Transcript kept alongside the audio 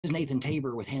This is Nathan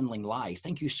Tabor with Handling Life.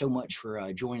 Thank you so much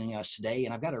for joining us today.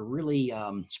 And I've got a really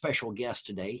special guest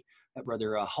today,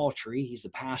 Brother Hawtree. He's the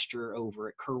pastor over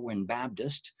at Kerwin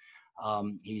Baptist.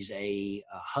 He's a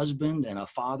husband and a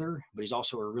father, but he's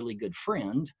also a really good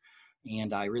friend.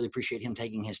 And I really appreciate him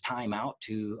taking his time out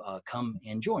to come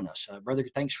and join us. Brother,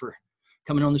 thanks for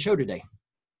coming on the show today.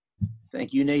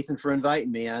 Thank you, Nathan, for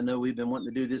inviting me. I know we've been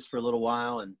wanting to do this for a little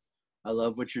while, and I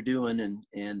love what you're doing,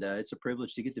 and it's a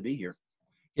privilege to get to be here.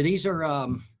 Yeah, these are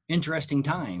interesting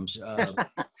times.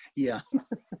 Yeah.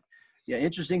 Yeah,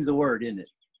 interesting is the word, isn't it?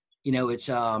 You know, it's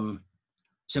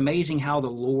amazing how the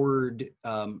Lord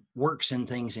works in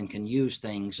things and can use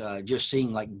things. Just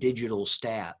seeing like digital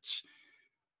stats,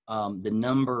 the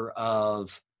number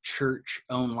of church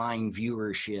online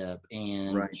viewership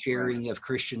and sharing of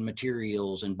Christian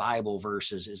materials and Bible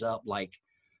verses is up like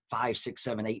 5, 6,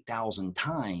 7, 8,000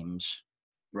 times.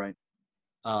 Right.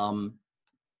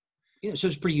 So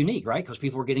it's pretty unique, right? Because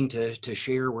people are getting to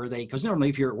share because normally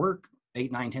if you're at work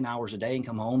 8, 9, 10 hours a day and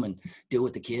come home and deal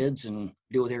with the kids and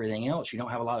deal with everything else, you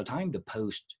don't have a lot of time to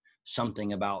post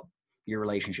something about your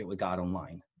relationship with God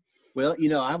online. Well,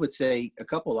 I would say a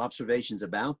couple of observations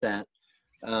about that.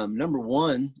 Number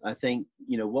one, I think,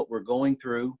 what we're going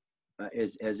through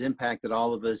has impacted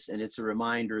all of us. And it's a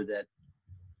reminder that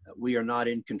we are not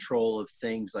in control of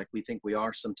things like we think we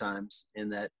are sometimes.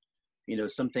 And that,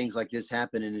 some things like this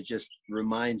happen, and it just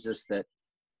reminds us that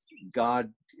God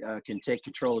can take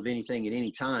control of anything at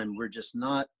any time. We're just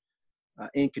not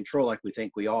in control like we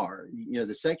think we are.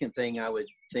 The second thing I would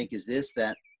think is this,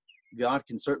 that God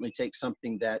can certainly take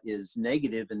something that is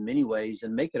negative in many ways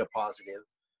and make it a positive.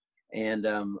 And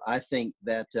I think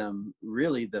that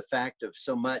really the fact of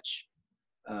so much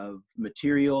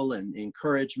material and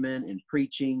encouragement and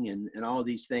preaching and all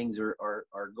these things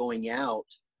are going out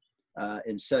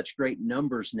in such great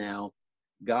numbers now,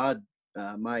 God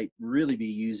might really be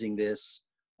using this,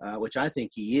 which I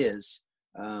think he is,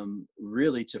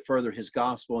 really to further his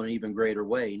gospel in an even greater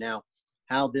way. Now,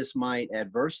 how this might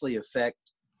adversely affect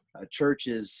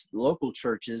churches, local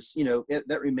churches,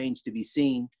 that remains to be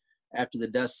seen. After the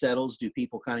dust settles, do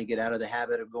people kind of get out of the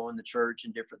habit of going to church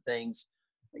and different things?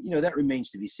 That remains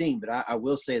to be seen. But I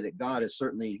will say that God has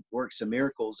certainly worked some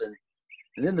miracles. And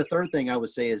then the third thing I would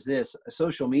say is this: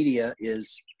 social media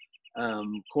is, of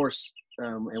course,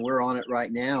 and we're on it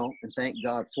right now, and thank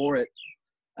God for it.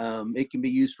 It can be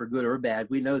used for good or bad.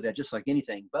 We know that, just like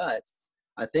anything. But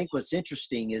I think what's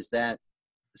interesting is that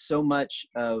so much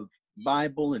of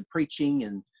Bible and preaching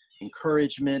and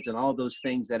encouragement and all those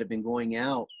things that have been going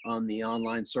out on the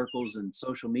online circles and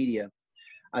social media,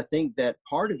 I think that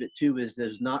part of it too is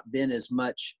there's not been as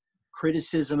much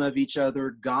criticism of each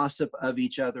other, gossip of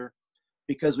each other,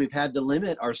 because we've had to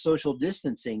limit our social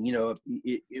distancing.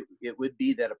 It would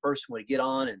be that a person would get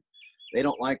on and they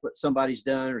don't like what somebody's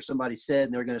done or somebody said,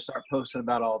 and they're going to start posting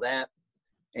about all that.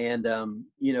 And,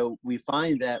 we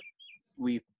find that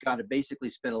we've got to basically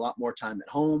spend a lot more time at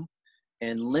home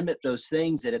and limit those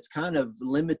things, that it's kind of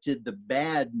limited the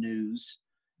bad news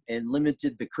and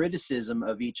limited the criticism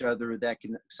of each other that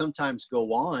can sometimes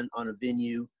go on a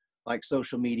venue like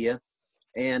social media.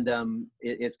 And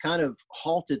it's kind of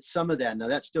halted some of that. Now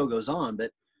that still goes on,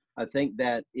 but I think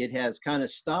that it has kind of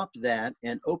stopped that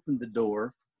and opened the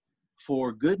door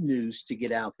for good news to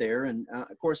get out there. And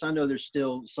of course, I know there's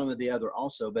still some of the other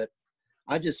also, but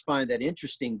I just find that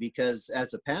interesting because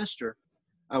as a pastor,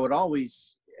 I would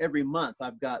always, every month,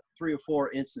 I've got 3 or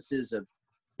 4 instances of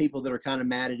people that are kind of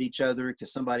mad at each other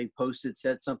because somebody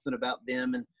said something about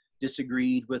them and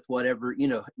disagreed with whatever,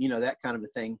 that kind of a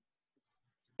thing.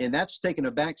 And that's taken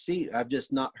a back seat. I've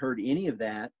just not heard any of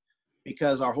that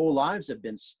because our whole lives have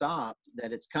been stopped,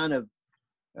 that it's kind of,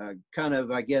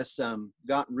 I guess,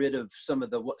 gotten rid of some of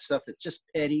the stuff that's just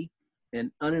petty and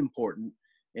unimportant.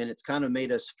 And it's kind of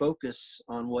made us focus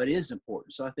on what is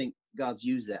important. So I think God's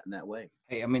used that in that way.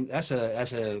 Hey, I mean, that's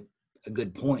a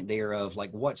good point there of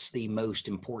like, what's the most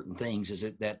important things? Is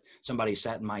it that somebody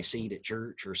sat in my seat at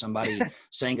church or somebody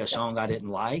sang a song I didn't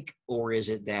like? Or is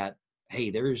it that, hey,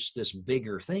 there's this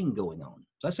bigger thing going on?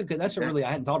 So I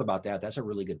hadn't thought about that. That's a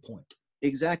really good point.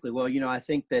 Exactly. Well, I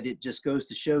think that it just goes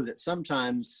to show that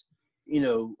sometimes,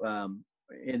 and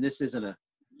this isn't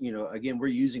again, we're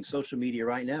using social media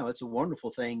right now. It's a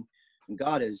wonderful thing. And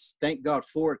thank God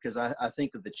for it, because I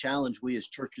think of the challenge we as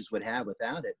churches would have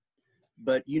without it.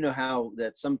 But you know how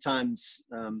that sometimes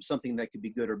something that could be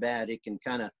good or bad, it can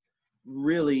kind of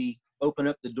really open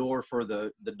up the door for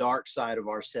the dark side of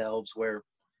ourselves, where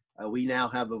we now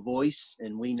have a voice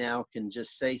and we now can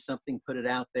just say something, put it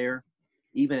out there.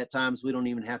 Even at times we don't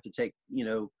even have to take,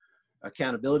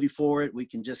 accountability for it. We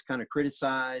can just kind of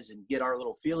criticize and get our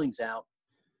little feelings out.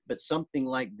 but something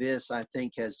like this, I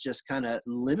think, has just kind of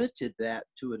limited that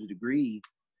to a degree.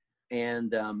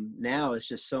 And now it's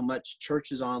just so much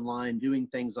churches online, doing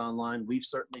things online. We've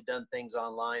certainly done things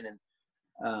online.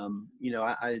 And, you know,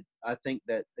 I think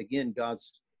that, again,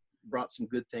 God's brought some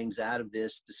good things out of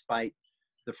this, despite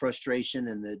the frustration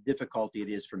and the difficulty it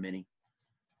is for many.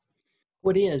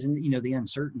 What is, and you know, the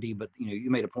uncertainty, but you know,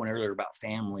 you made a point earlier about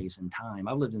families and time.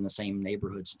 I've lived in the same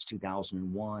neighborhood since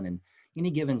 2001, and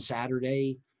any given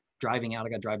Saturday, driving out, I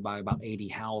got to drive by about 80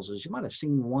 houses. You might have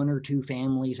seen one or two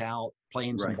families out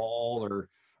playing some Right. ball or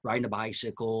riding a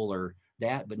bicycle or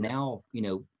that. But Yeah. now, you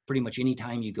know, pretty much any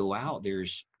time you go out,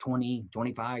 there's 20,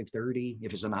 25, 30,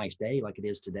 if it's a nice day like it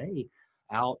is today,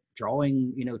 out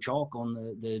drawing, you know, chalk on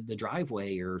the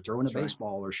driveway, or throwing a That's right.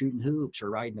 baseball, or shooting hoops,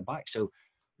 or riding a bike. So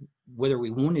whether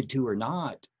we wanted to or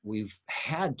not, we've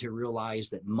had to realize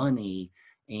that money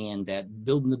and that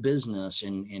building the business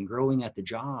and growing at the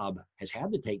job has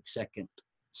had to take second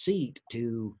seat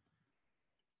to,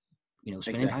 you know,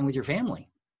 spending time Exactly. with your family.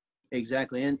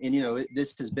 Exactly. And you know,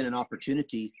 this has been an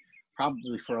opportunity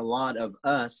probably for a lot of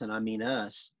us, and I mean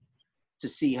us, to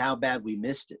see how bad we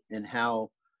missed it and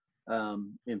how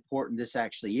important this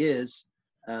actually is.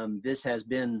 This has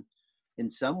been, in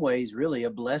some ways, really a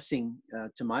blessing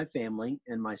to my family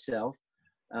and myself.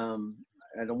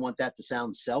 I don't want that to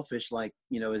sound selfish, like,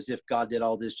 you know, as if God did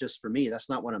all this just for me. That's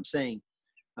not what I'm saying.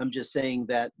 I'm just saying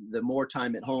that the more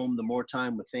time at home, the more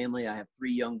time with family. I have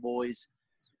 3 young boys.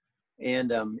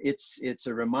 And it's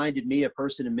reminded me, a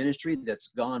person in ministry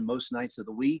that's gone most nights of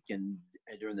the week and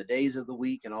during the days of the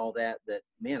week and all that, that,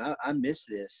 man, I miss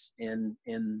this. And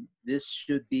this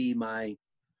should be my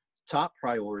top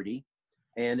priority.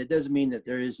 And it doesn't mean that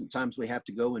there isn't times we have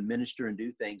to go and minister and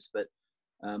do things, but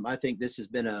I think this has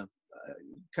been a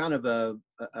kind of a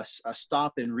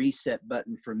stop and reset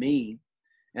button for me.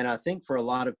 And I think for a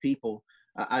lot of people,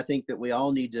 I think that we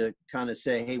all need to kind of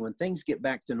say, hey, when things get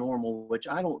back to normal, which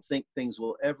I don't think things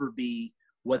will ever be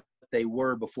what they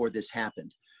were before this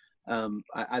happened.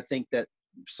 I think that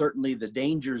certainly the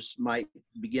dangers might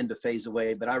begin to phase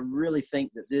away, but I really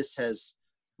think that this has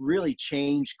really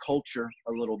changed culture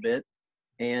a little bit.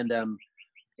 And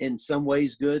in some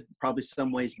ways good, probably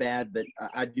some ways bad, but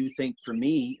I do think for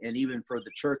me, and even for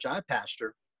the church I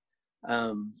pastor,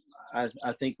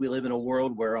 I think we live in a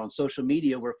world where on social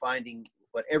media, we're finding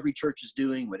what every church is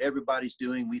doing, what everybody's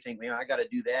doing. We think, man, I got to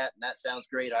do that, and that sounds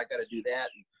great. I got to do that,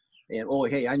 and oh,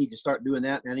 hey, I need to start doing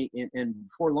that. And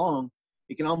before long,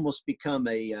 it can almost become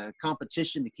a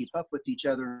competition to keep up with each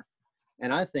other.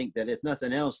 And I think that if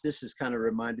nothing else, this has kind of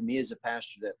reminded me as a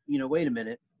pastor that, you know, wait a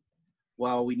minute,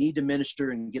 while we need to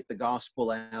minister and get the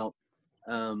gospel out,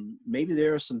 maybe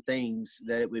there are some things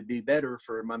that it would be better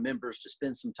for my members to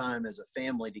spend some time as a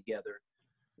family together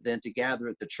than to gather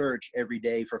at the church every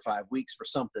day for 5 weeks for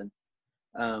something.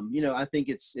 You know, I think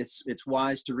it's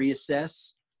wise to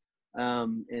reassess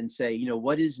and say, you know,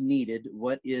 what is needed,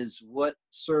 what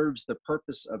serves the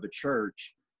purpose of a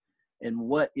church, and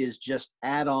what is just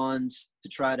add-ons to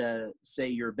try to say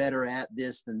you're better at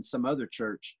this than some other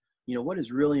church. You know, what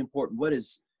is really important? What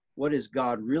is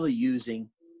God really using,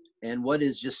 and what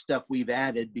is just stuff we've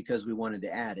added because we wanted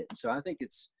to add it? And so I think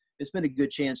it's been a good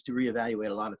chance to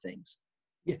reevaluate a lot of things.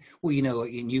 Yeah. Well, you know,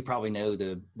 and you probably know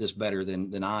this better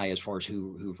than I, as far as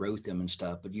who wrote them and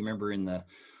stuff. But you remember in the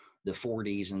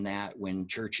 40s and that, when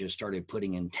churches started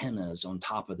putting antennas on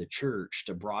top of the church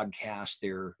to broadcast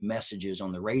their messages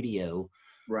on the radio.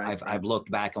 Right. I've looked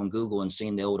back on Google and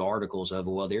seen the old articles of,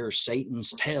 well, there's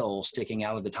Satan's tail sticking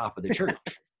out of the top of the church.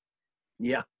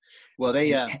 Yeah. Well,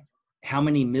 they how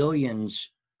many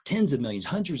millions, tens of millions,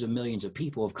 hundreds of millions of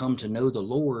people have come to know the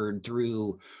Lord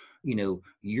through, you know,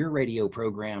 your radio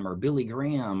program, or Billy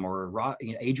Graham, or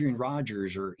Adrian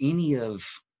Rogers, or any of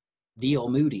D.L.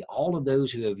 Moody, all of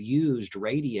those who have used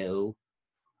radio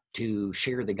to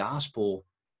share the gospel.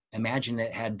 Imagine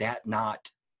that had that not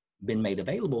been made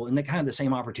available. And the kind of the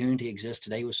same opportunity exists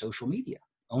today with social media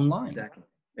online.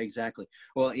 Exactly.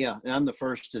 Well, yeah, and I'm the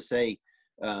first to say,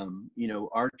 you know,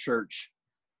 our church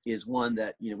is one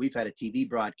that, you know, we've had a TV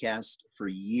broadcast for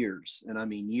years, and I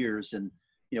mean years. And,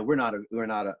 you know, we're not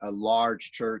a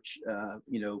large church,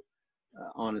 you know,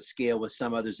 on a scale with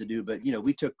some others that do, but, you know,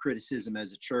 we took criticism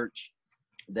as a church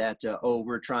that,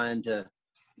 we're trying to,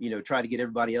 you know, try to get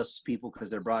everybody else's people because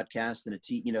they're broadcasting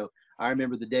you know, I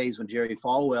remember the days when Jerry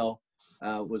Falwell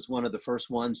was one of the first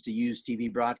ones to use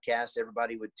TV broadcast.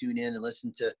 Everybody would tune in and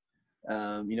listen to,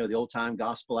 you know, the old time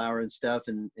gospel hour and stuff.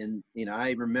 And, you know,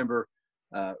 I remember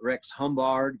Rex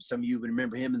Humbard, some of you would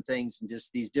remember him, and things, and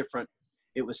just these different,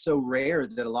 it was so rare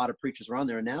that a lot of preachers were on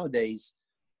there. And nowadays,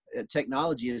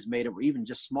 technology has made it where even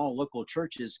just small local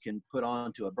churches can put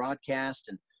on to a broadcast.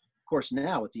 And of course,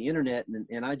 now with the internet,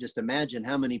 and I just imagine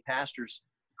how many pastors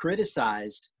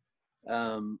criticized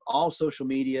all social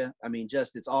media. I mean,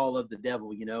 just it's all of the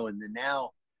devil, you know. And then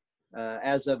now,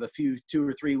 as of 2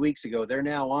 or 3 weeks ago, they're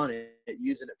now on it,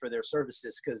 using it for their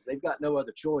services because they've got no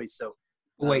other choice. So,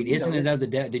 Wait, isn't it of the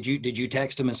devil? Did you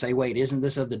text him and say, "Wait, isn't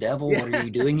this of the devil? Yeah. What are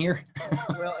you doing here?"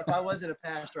 Well, if I wasn't a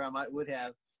pastor, I would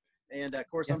have. And of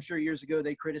course, Yeah. I'm sure years ago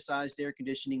they criticized air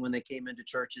conditioning when they came into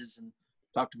churches and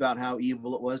talked about how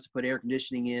evil it was to put air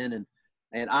conditioning in.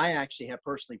 And I actually have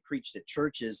personally preached at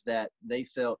churches that they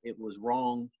felt it was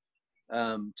wrong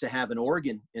to have an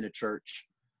organ in a church.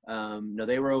 No,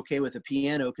 they were okay with a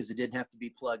piano because it didn't have to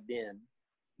be plugged in,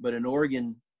 but an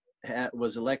organ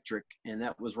was electric, and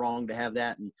that was wrong to have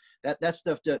that. And that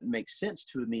stuff doesn't make sense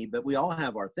to me, but we all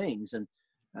have our things. And,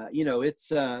 you know,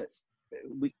 it's,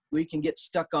 we can get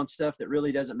stuck on stuff that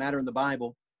really doesn't matter in the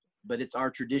Bible, but it's our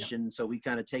tradition. Yeah. So we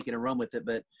kind of take it and run with it.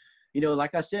 But, you know,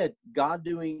 like I said, God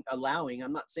allowing,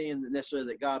 I'm not saying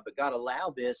necessarily that but God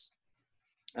allowed this.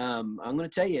 I'm going to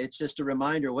tell you, it's just a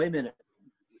reminder, wait a minute,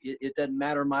 it doesn't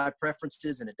matter my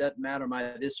preferences, and it doesn't matter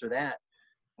my this or that.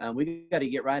 We got to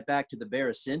get right back to the bare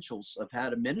essentials of how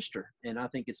to minister. And I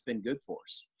think it's been good for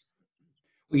us.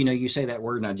 Well, you know, you say that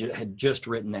word, and I had just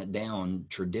written that down,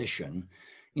 tradition.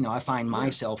 You know, I find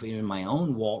myself in my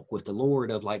own walk with the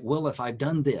Lord of like, well, if I've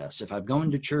done this, if I've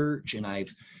gone to church and I've,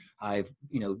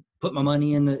 you know, put my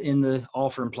money in the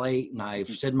offering plate and I've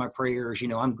said my prayers, you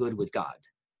know, I'm good with God.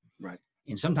 Right.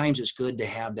 And sometimes it's good to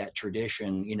have that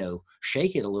tradition, you know,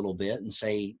 shake it a little bit and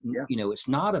say, you know, it's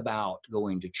not about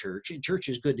going to church. Church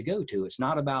is good to go to. It's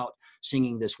not about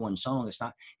singing this one song.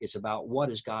 It's about what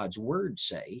does God's word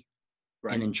say?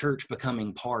 Right. And in church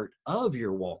becoming part of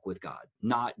your walk with God,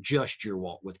 not just your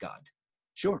walk with God.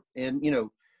 Sure. And, you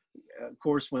know, of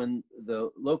course, when the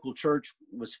local church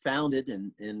was founded,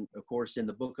 and of course, in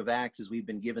the book of Acts, as we've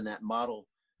been given that model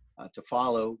to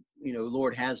follow, you know,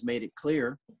 Lord has made it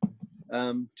clear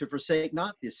to forsake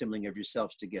not the assembling of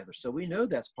yourselves together. So we know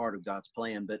that's part of God's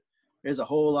plan, but there's a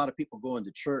whole lot of people going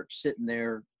to church, sitting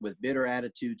there with bitter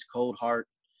attitudes, cold heart,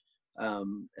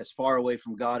 as far away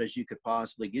from God as you could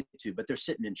possibly get to, but they're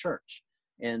sitting in church.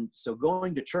 And so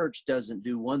going to church doesn't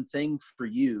do one thing for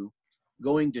you.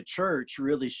 Going to church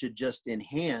really should just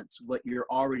enhance what you're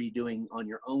already doing on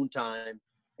your own time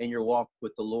and your walk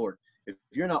with the Lord. If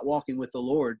you're not walking with the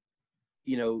Lord,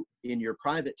 you know, in your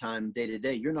private time day to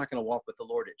day, you're not going to walk with the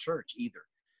Lord at church either.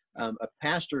 A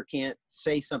pastor can't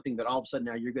say something that all of a sudden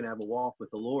now you're going to have a walk with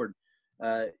the Lord.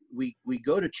 We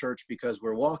go to church because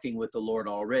we're walking with the Lord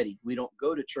already. We don't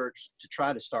go to church to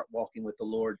try to start walking with the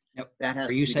Lord. Yep. That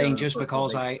has Are you to be saying done just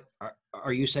because basis.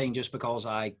 are you saying just because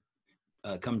I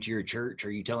come to your church,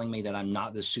 are you telling me that I'm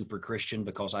not this super Christian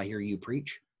because I hear you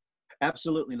preach?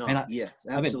 Absolutely not. And Yes,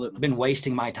 absolutely. I've been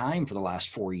wasting my time for the last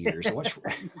 4 years. So what's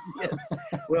Yes.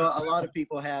 Well, a lot of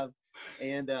people have.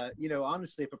 And, you know,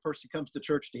 honestly, if a person comes to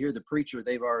church to hear the preacher,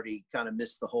 they've already kind of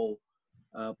missed the whole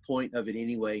point of it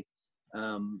anyway.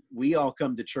 We all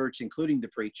come to church, including the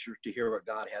preacher, to hear what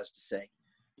God has to say.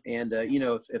 And, you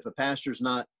know, if a pastor's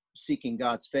not seeking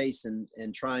God's face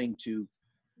and trying to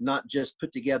not just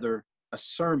put together a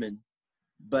sermon,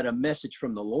 but a message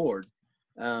from the Lord,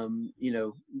 you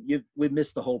know, we've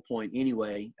missed the whole point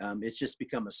anyway. It's just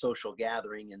become a social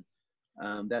gathering,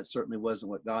 and that certainly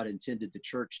wasn't what God intended the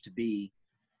church to be.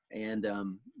 And,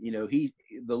 you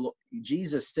know,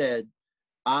 Jesus said,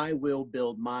 I will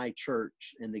build my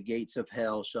church, and the gates of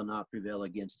hell shall not prevail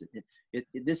against it.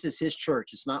 This is his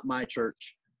church. It's not my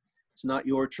church. It's not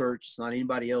your church. It's not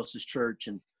anybody else's church.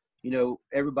 And, you know,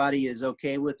 everybody is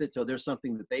okay with it till there's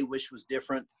something that they wish was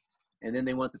different. And then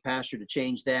they want the pastor to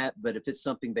change that. But if it's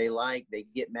something they like, they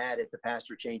get mad if the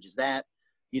pastor changes that.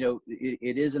 You know,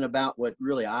 it isn't about what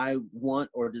really I want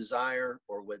or desire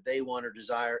or what they want or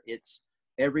desire. It's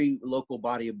every local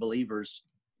body of believers.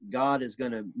 God is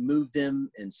going to move them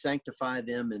and sanctify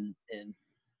them and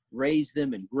raise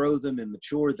them and grow them and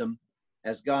mature them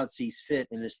as God sees fit.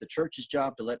 And it's the church's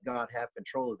job to let God have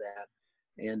control of that.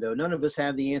 And none of us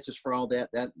have the answers for all that.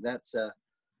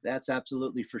 That's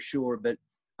absolutely for sure. But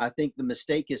I think the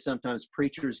mistake is sometimes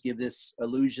preachers give this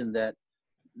illusion that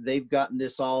they've gotten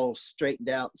this all straightened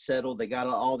out and settled. They got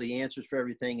all the answers for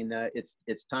everything. And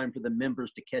it's time for the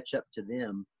members to catch up to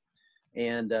them.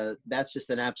 And that's just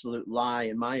an absolute lie,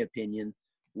 in my opinion.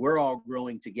 We're all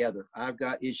growing together. I've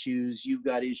got issues. You've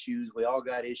got issues. We all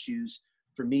got issues.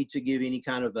 For me to give any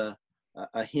kind of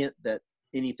a hint that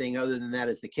anything other than that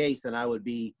is the case, then I would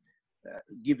be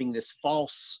giving this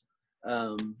false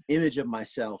image of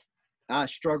myself. I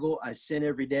struggle. I sin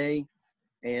every day.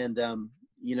 And,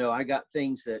 I got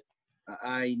things that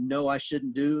I know I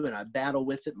shouldn't do, and I battle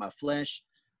with it, my flesh.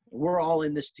 We're all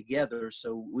in this together.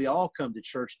 So we all come to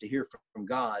church to hear from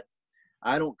God.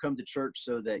 I don't come to church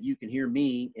so that you can hear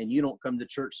me, and you don't come to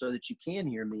church so that you can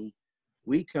hear me.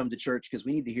 We come to church because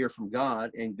we need to hear from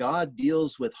God, and God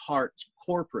deals with hearts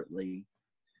corporately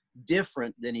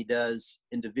different than he does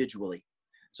individually.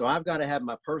 So I've got to have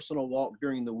my personal walk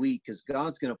during the week because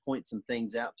God's going to point some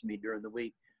things out to me during the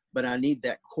week. But I need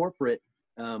that corporate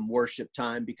worship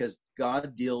time because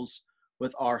God deals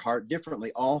with our heart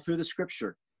differently. All through the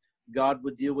scripture, God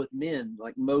would deal with men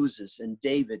like Moses and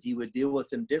David. He would deal with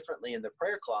them differently in the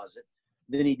prayer closet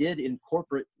than he did in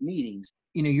corporate meetings.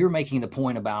 You're making the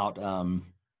point about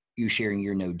you sharing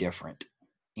you're no different.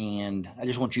 And I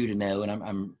just want you to know, and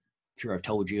I'm sure I've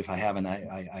told you, if I haven't,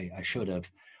 I should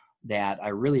have, that I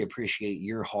really appreciate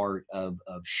your heart of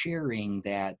sharing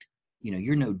that,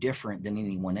 you're no different than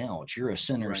anyone else. You're a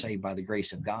sinner Right. saved by the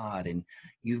grace of God, and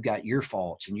you've got your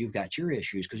faults and you've got your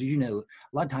issues. Because, a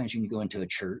lot of times when you go into a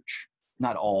church,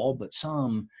 not all, but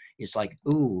some, it's like,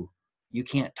 ooh, you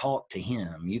can't talk to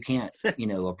him. You can't,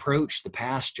 approach the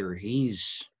pastor.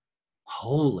 He's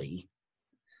holy.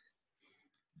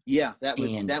 Yeah, that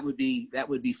would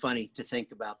be funny to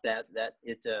think about that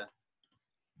it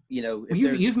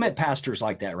if you've met pastors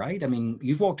like that, right? I mean,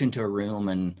 you've walked into a room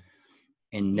and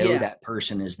know that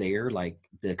person is there. Like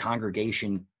the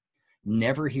congregation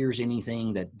never hears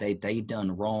anything that they've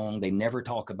done wrong. They never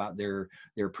talk about their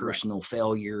personal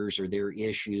failures or their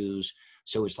issues.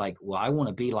 So it's like, well, I want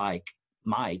to be like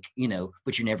Mike,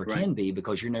 but you never can be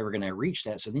because you're never going to reach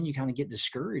that. So then you kind of get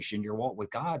discouraged in your walk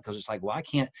with God because it's like, why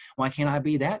can't I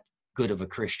be that good of a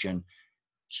Christian?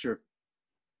 Sure.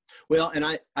 Well, and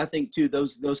I think too,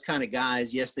 those kind of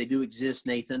guys, yes, they do exist,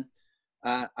 Nathan.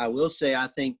 I will say, I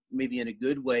think maybe in a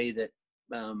good way that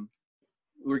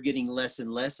we're getting less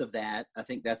and less of that. I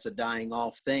think that's a dying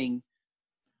off thing.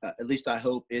 At least I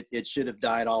hope it should have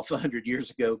died off 100 years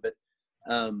ago. But,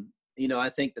 I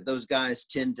think that those guys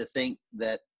tend to think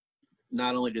that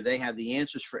not only do they have the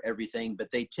answers for everything, but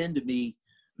they tend to be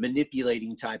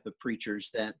manipulating type of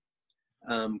preachers that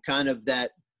kind of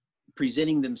that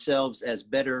presenting themselves as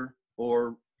better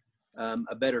or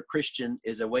a better Christian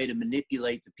is a way to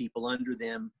manipulate the people under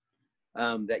them,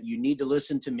 that you need to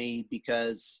listen to me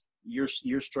because you're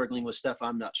struggling with stuff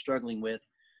I'm not struggling with.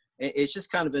 It's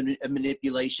just kind of a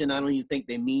manipulation. I don't even think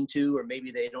they mean to, or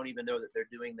maybe they don't even know that they're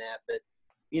doing that. But,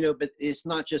 but it's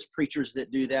not just preachers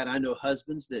that do that. I know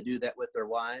husbands that do that with their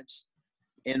wives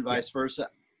and vice versa.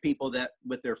 People that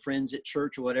with their friends at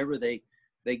church or whatever, they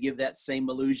give that same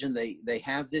illusion. They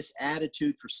have this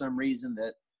attitude for some reason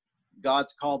that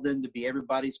God's called them to be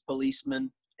everybody's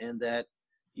policeman and that,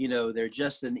 they're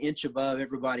just an inch above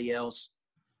everybody else.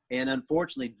 And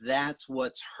unfortunately, that's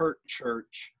what's hurt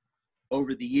church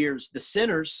over the years. The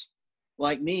sinners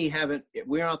like me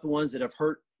we're not the ones that have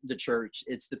hurt the church.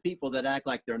 It's the people that act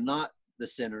like they're not the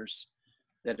sinners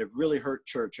that have really hurt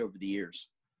church over the years.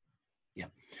 Yeah.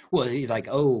 Well, like,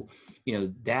 oh,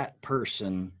 that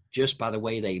person, just by the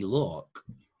way they look,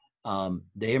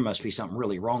 there must be something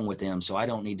really wrong with them. So I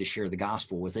don't need to share the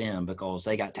gospel with them because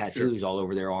they got tattoos all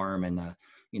over their arm and,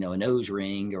 a nose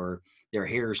ring or their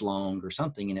hair's long or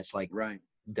something. And it's like,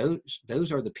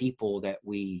 those are the people that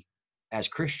we as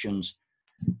Christians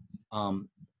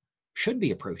should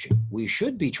be approaching. We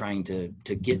should be trying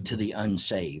to get to the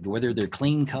unsaved, whether they're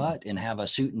clean cut and have a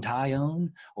suit and tie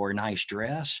on or a nice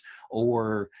dress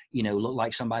or, look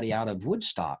like somebody out of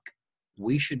Woodstock.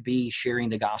 We should be sharing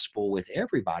the gospel with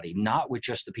everybody, not with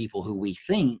just the people who we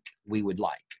think we would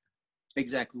like.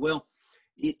 Exactly. Well,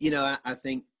 I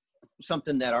think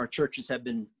something that our churches have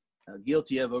been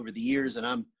guilty of over the years, and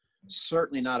I'm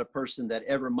certainly not a person that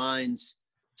ever minds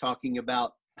talking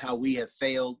about how we have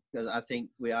failed, because I think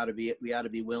we ought to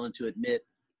be willing to admit,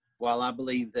 while I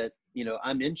believe that,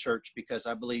 I'm in church because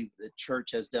I believe that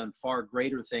church has done far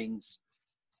greater things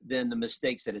than the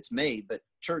mistakes that it's made, but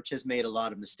church has made a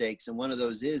lot of mistakes. And one of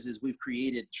those is we've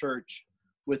created church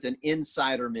with an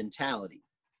insider mentality.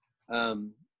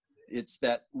 It's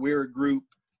that we're a group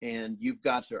and you've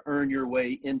got to earn your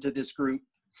way into this group.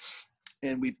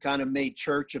 And we've kind of made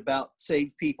church about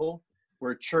saved people,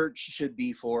 where church should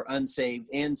be for unsaved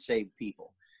and saved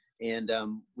people. And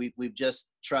we've just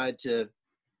tried to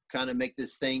kind of make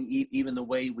this thing, even the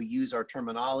way we use our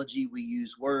terminology, we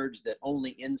use words that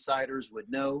only insiders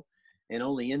would know, and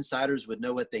only insiders would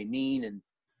know what they mean. And,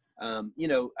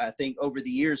 I think over the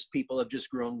years, people have just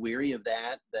grown weary of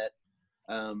that,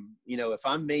 if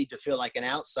I'm made to feel like an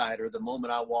outsider the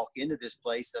moment I walk into this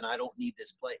place, then I don't need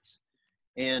this place.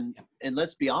 And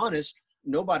let's be honest,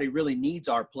 nobody really needs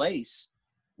our place.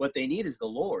 What they need is the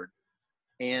Lord.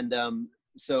 And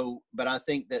but I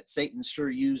think that Satan sure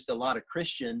used a lot of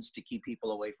Christians to keep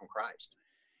people away from Christ.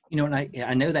 And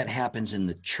I know that happens in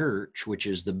the church, which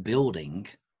is the building,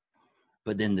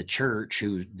 but then the church,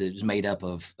 who is made up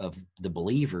of the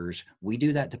believers, we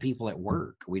do that to people at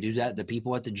work. We do that to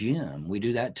people at the gym. We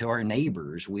do that to our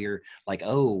neighbors. We're like,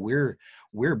 oh,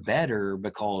 we're better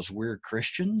because we're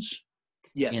Christians.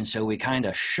 Yes. And so we kind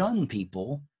of shun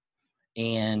people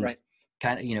and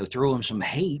kind of, throw them some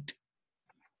hate.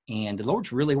 And the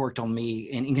Lord's really worked on me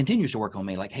and continues to work on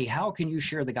me. Like, hey, how can you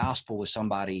share the gospel with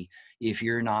somebody if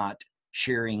you're not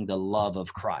sharing the love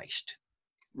of Christ?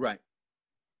 Right.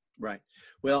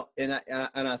 Well, and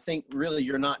I think really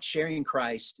you're not sharing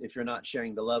Christ if you're not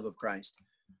sharing the love of Christ,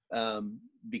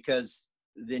 because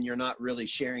then you're not really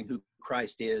sharing who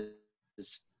Christ is.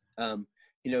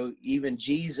 Even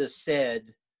Jesus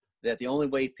said that the only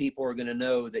way people are going to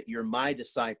know that you're my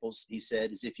disciples, he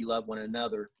said, is if you love one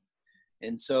another.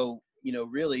 And so,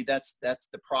 really that's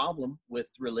the problem with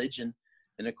religion.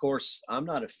 And of course, I'm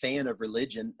not a fan of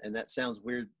religion, and that sounds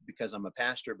weird because I'm a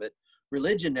pastor, but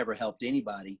religion never helped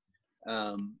anybody.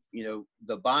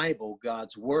 The Bible,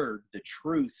 God's word, the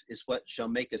truth is what shall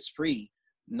make us free,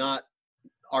 not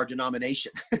our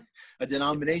denomination. A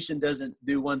denomination doesn't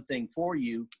do one thing for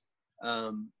you.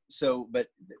 In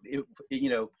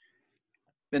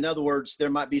other words, there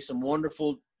might be some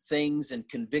wonderful things and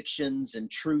convictions and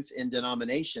truth in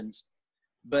denominations,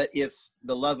 but if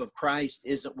the love of Christ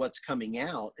isn't what's coming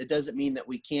out, it doesn't mean that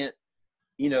we can't,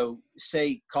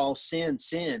 call sin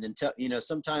and tell,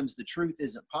 sometimes the truth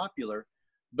isn't popular,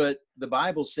 but the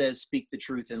Bible says, speak the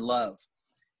truth in love.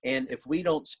 And if we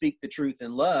don't speak the truth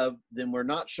in love, then we're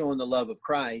not showing the love of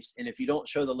Christ. And if you don't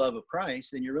show the love of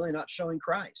Christ, then you're really not showing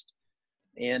Christ.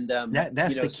 And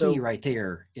that's the key right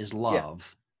there is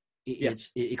love. Yeah.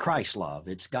 It's Christ's love.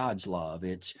 It's God's love.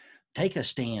 It's take a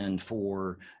stand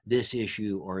for this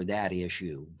issue or that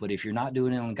issue. But if you're not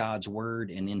doing it on God's word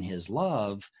and in his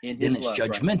love, then it's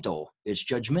judgmental. Right. It's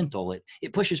judgmental.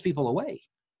 It pushes people away.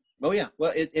 Oh yeah.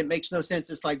 Well, it makes no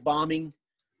sense. It's like bombing.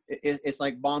 It's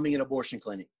like bombing an abortion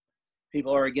clinic.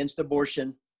 People are against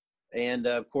abortion. And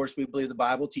of course we believe the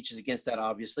Bible teaches against that,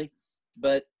 obviously,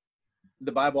 but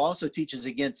the Bible also teaches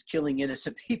against killing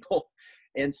innocent people.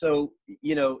 And so,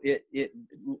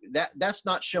 that's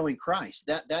not showing Christ.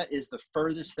 That is the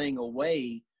furthest thing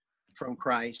away from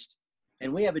Christ.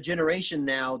 And we have a generation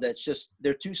now that's just,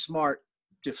 they're too smart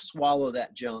to swallow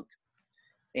that junk.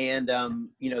 And,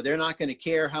 they're not going to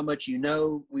care how much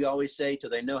we always say, till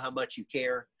they know how much you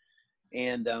care.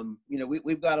 And,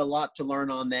 we've got a lot to learn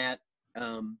on that.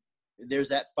 There's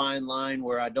that fine line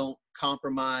where I don't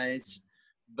compromise,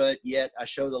 but yet I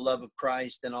show the love of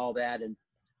Christ and all that. And,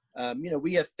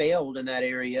 we have failed in that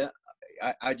area.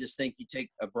 I just think you take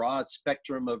a broad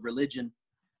spectrum of religion,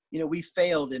 we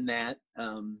failed in that,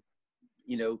 and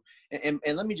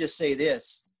let me just say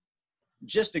this,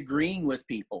 just agreeing with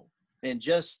people and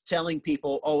just telling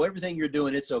people, oh, everything you're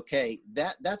doing, it's okay.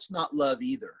 That's not love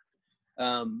either.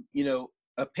 A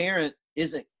parent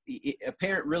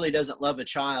really doesn't love a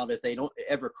child if they don't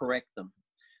ever correct them.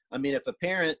 I mean, if a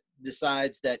parent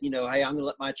decides that, hey, I'm going to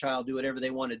let my child do whatever they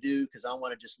want to do because I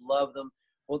want to just love them.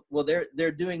 Well,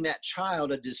 they're doing that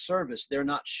child a disservice. They're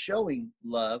not showing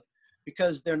love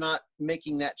because they're not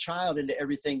making that child into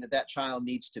everything that child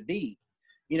needs to be.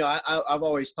 I've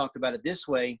always talked about it this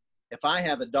way. If I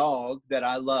have a dog that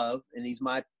I love and he's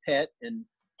my pet and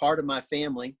part of my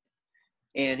family,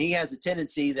 and he has a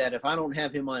tendency that if I don't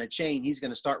have him on a chain, he's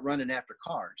going to start running after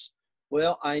cars.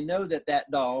 Well, I know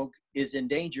that dog is in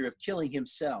danger of killing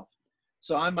himself.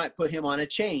 So I might put him on a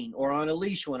chain or on a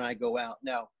leash when I go out.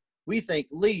 Now, we think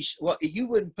leash, well, you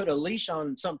wouldn't put a leash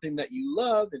on something that you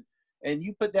love and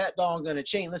you put that dog on a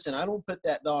chain. Listen, I don't put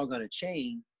that dog on a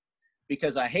chain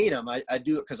because I hate him. I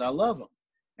do it because I love him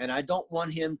and I don't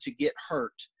want him to get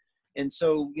hurt. And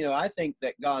so, I think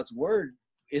that God's word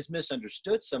is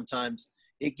misunderstood sometimes.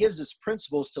 It gives us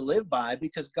principles to live by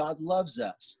because God loves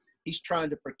us. He's trying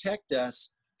to protect us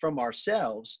from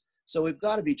ourselves. So we've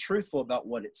got to be truthful about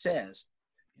what it says.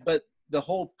 But the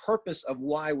whole purpose of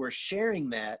why we're sharing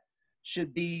that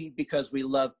should be because we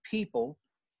love people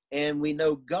and we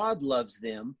know God loves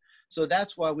them. So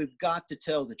that's why we've got to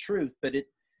tell the truth. But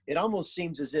it almost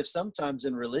seems as if sometimes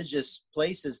in religious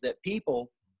places that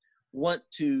people want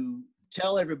to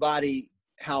tell everybody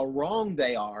how wrong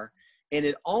they are. And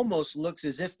it almost looks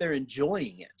as if they're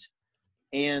enjoying it.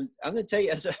 And I'm going to tell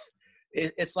you,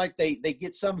 it's like they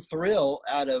get some thrill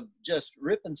out of just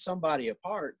ripping somebody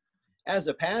apart. As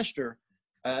a pastor,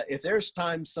 if there's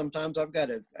sometimes I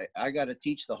got to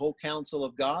teach the whole counsel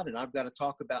of God, and I've got to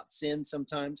talk about sin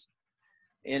sometimes.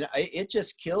 And it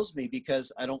just kills me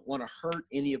because I don't want to hurt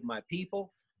any of my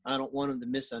people. I don't want them to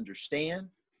misunderstand.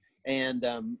 And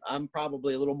I'm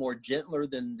probably a little more gentler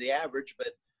than the average, but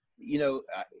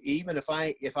even if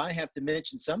I have to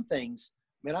mention some things,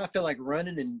 man, I feel like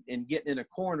running and getting in a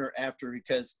corner after,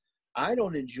 because I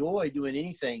don't enjoy doing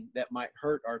anything that might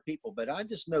hurt our people. But I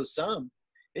just know some,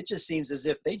 it just seems as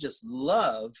if they just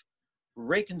love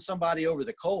raking somebody over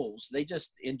the coals. They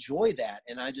just enjoy that.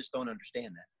 And I just don't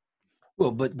understand that.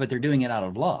 Well, but they're doing it out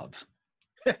of love.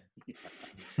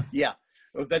 Yeah.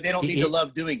 But they don't need to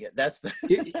love doing it. That's the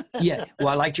yeah. Well,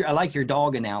 I like your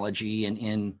dog analogy,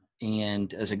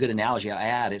 and as a good analogy I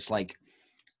add, it's like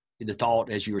the thought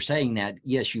as you were saying that,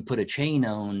 yes, you put a chain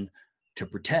on to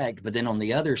protect, but then on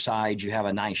the other side you have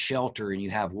a nice shelter and you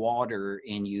have water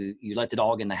and you let the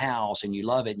dog in the house and you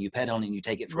love it and you pet on it and you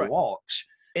take it for walks.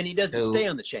 And he doesn't stay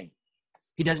on the chain.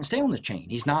 He doesn't stay on the chain.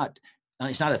 He's not.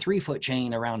 It's not a 3-foot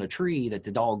chain around a tree that the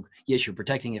dog, yes, you're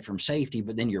protecting it from safety,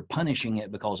 but then you're punishing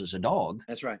it because it's a dog.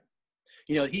 That's right.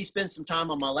 He spends some time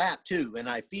on my lap too, and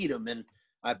I feed him and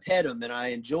I pet him and I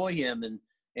enjoy him and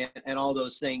all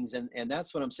those things. And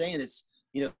that's what I'm saying. It's,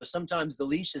 sometimes the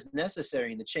leash is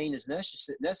necessary and the chain is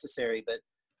necessary, but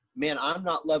man, I'm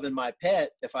not loving my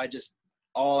pet if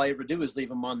all I ever do is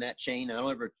leave him on that chain. I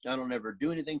don't ever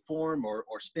do anything for him or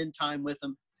spend time with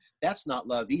him. That's not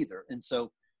love either. And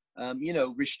so,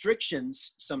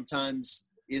 restrictions sometimes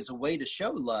is a way to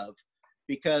show love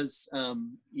because,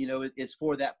 it's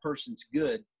for that person's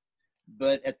good.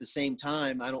 But at the same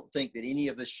time, I don't think that any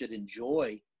of us should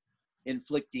enjoy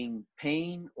inflicting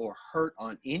pain or hurt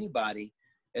on anybody,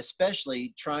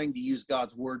 especially trying to use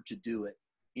God's word to do it.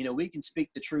 We can speak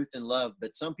the truth in love,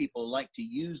 but some people like to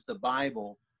use the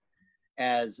Bible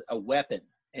as a weapon,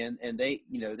 and they,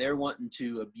 they're wanting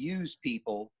to abuse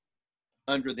people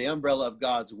under the umbrella of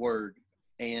God's word.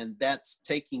 And that's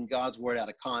taking God's word out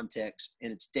of context.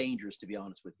 And it's dangerous, to be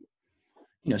honest with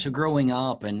you. So growing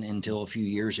up and until a few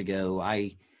years ago,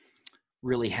 I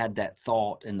really had that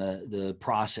thought in the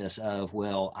process of,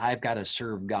 well, I've got to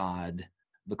serve God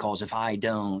because if I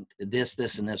don't, this,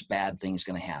 and this bad thing's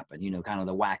going to happen, kind of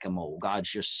the whack-a-mole.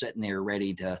 God's just sitting there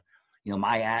ready to,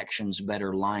 my actions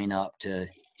better line up to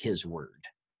his word.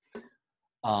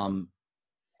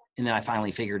 And then I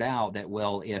finally figured out that,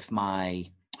 well, if my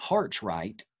heart's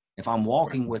right, if I'm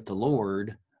walking with the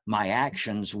Lord, my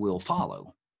actions will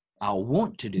follow. I'll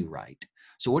want to do right.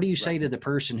 So what do you say to the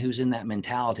person who's in that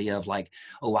mentality of like,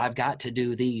 oh, I've got to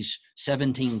do these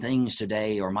 17 things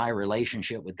today, or my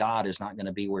relationship with God is not going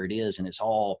to be where it is. And it's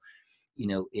all,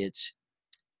 it's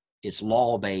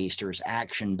law-based or it's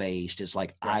action-based. It's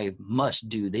like, I must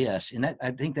do this. And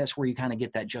I think that's where you kind of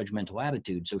get that judgmental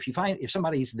attitude. So if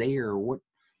somebody's there,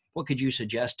 what could you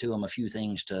suggest to them, a few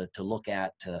things to look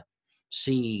at to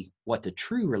see what the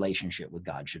true relationship with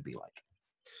God should be like?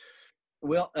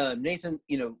 Well, Nathan,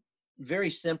 very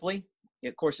simply,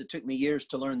 of course, it took me years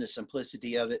to learn the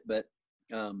simplicity of it, but,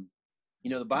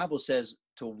 the Bible says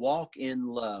to walk in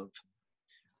love.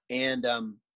 And,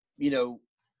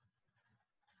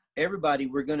 everybody,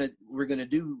 we're going to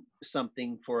do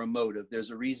something for a motive.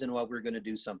 There's a reason why we're going to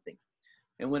do something.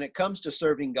 And when it comes to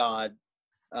serving God,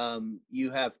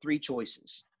 you have 3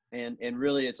 choices, and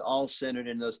really it's all centered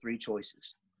in those 3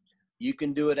 choices. You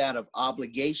can do it out of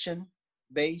obligation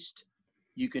based,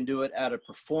 you can do it out of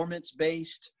performance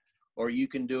based, or you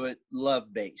can do it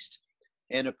love based.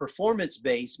 And a performance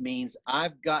based means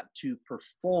I've got to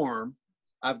perform,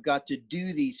 I've got to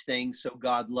do these things so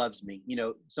God loves me.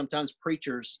 Sometimes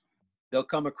preachers, they'll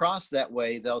come across that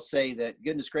way. They'll say that,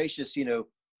 goodness gracious, you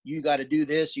got to do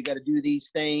this, you got to do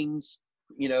these things,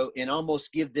 and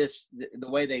almost give this, the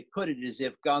way they put it is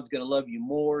if God's going to love you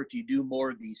more if you do more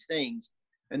of these things.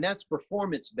 And that's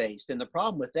performance based. And the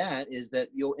problem with that is that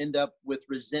you'll end up with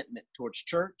resentment towards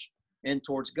church and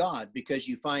towards God, because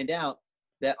you find out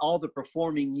that all the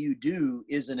performing you do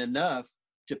isn't enough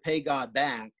to pay God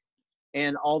back.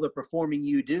 And all the performing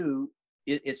you do,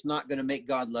 it's not going to make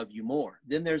God love you more.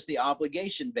 Then there's the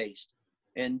obligation based.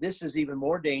 And this is even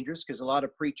more dangerous because a lot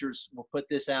of preachers will put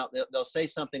this out. They'll say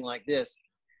something like this,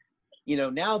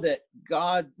 now that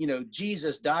God,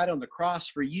 Jesus died on the cross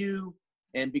for you,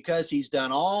 and because he's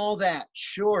done all that,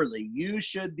 surely you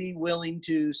should be willing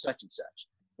to such and such.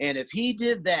 And if he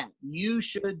did that, you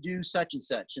should do such and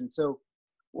such. And so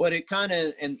what it kind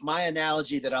of, and my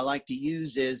analogy that I like to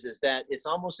use is that it's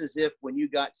almost as if when you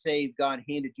got saved, God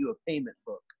handed you a payment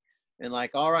book and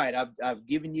like, all right, I've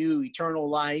given you eternal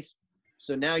life.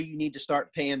 So now you need to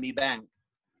start paying me back.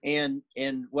 And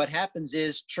what happens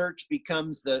is church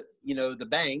becomes the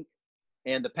bank,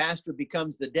 and the pastor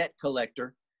becomes the debt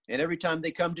collector. And every time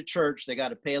they come to church, they got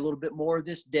to pay a little bit more of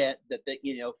this debt that they,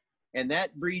 and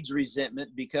that breeds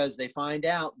resentment because they find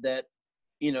out that,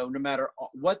 no matter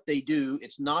what they do,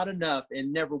 it's not enough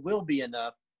and never will be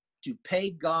enough to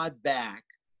pay God back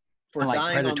for like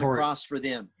dying on the cross for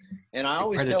them. And I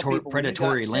always tell people,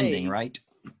 predatory lending, right?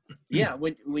 Yeah.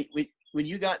 When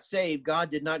you got saved,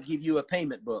 God did not give you a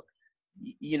payment book.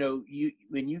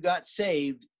 When you got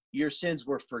saved, your sins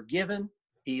were forgiven.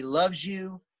 He loves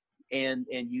you, and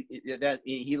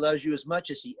he loves you as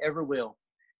much as he ever will.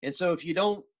 And so if you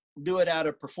don't do it out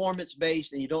of performance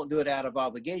based and you don't do it out of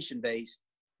obligation based,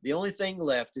 the only thing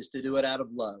left is to do it out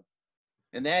of love.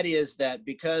 And that is that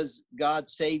because God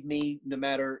saved me,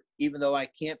 even though I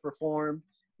can't perform,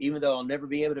 even though I'll never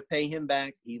be able to pay him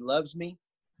back, he loves me.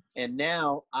 And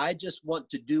now I just want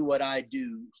to do what I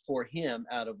do for him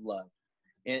out of love.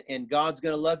 And God's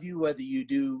going to love you whether you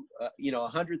do,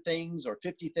 100 things or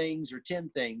 50 things or 10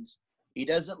 things. He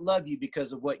doesn't love you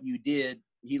because of what you did.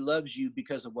 He loves you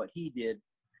because of what he did.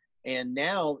 And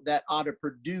now that ought to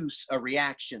produce a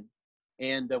reaction.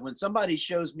 And when somebody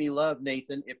shows me love,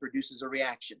 Nathan, it produces a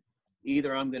reaction.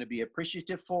 Either I'm going to be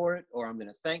appreciative for it, or I'm going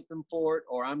to thank them for it,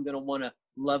 or I'm going to want to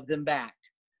love them back.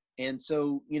 And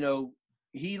so,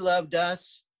 he loved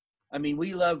us. I mean,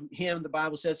 we love him, the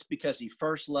Bible says, because he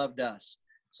first loved us.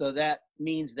 So that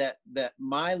means that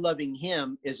my loving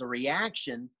him is a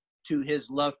reaction to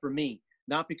his love for me,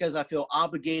 not because I feel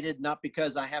obligated, not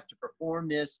because I have to perform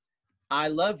this. I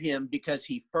love him because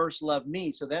he first loved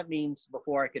me. So that means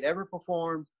before I could ever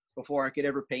perform, before I could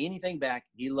ever pay anything back,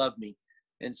 he loved me.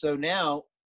 And so now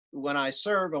when I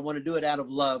serve, I want to do it out of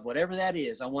love, whatever that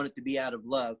is. I want it to be out of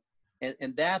love.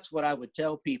 And that's what I would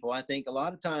tell people. I think a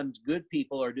lot of times good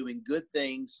people are doing good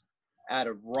things out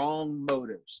of wrong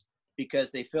motives because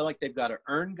they feel like they've got to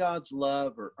earn God's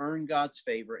love or earn God's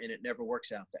favor, and it never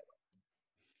works out that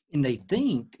way. And they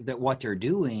think that what they're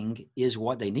doing is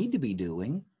what they need to be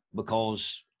doing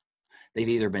because they've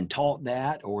either been taught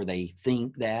that or they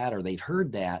think that or they've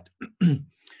heard that.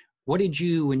 When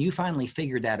you finally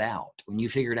figured that out, when you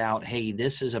figured out, hey,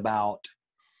 this is about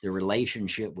the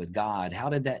relationship with God, how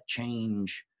did that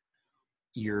change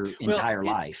your entire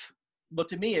life? Well,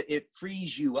 to me, it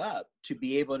frees you up to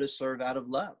be able to serve out of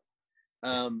love.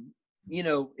 When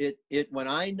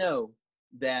I know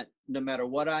that no matter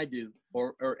what I do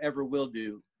or ever will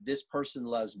do, this person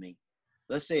loves me.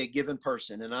 Let's say a given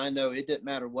person, and I know it doesn't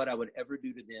matter what I would ever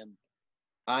do to them.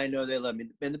 I know they love me.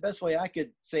 And the best way I could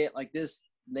say it like this,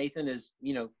 Nathan, is,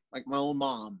 like my own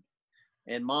mom.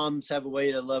 And moms have a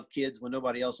way to love kids when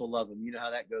nobody else will love them. You know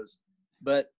how that goes.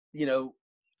 But,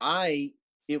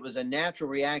 it was a natural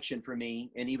reaction for me,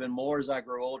 and even more as I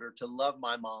grow older, to love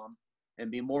my mom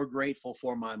and be more grateful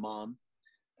for my mom.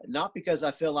 Not because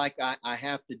I feel like I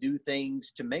have to do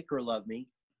things to make her love me,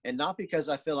 and not because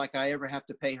I feel like I ever have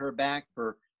to pay her back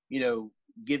for,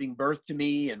 giving birth to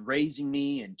me and raising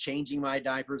me and changing my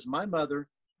diapers. My mother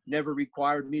never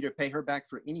required me to pay her back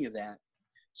for any of that.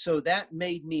 So that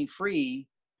made me free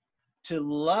to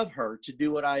love her, to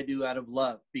do what I do out of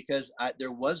love, because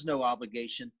there was no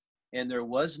obligation and there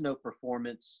was no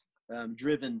performance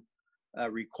driven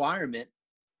requirement.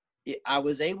 I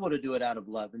was able to do it out of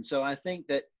love. And so I think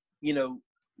that,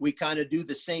 we kind of do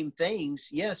the same things.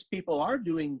 Yes, people are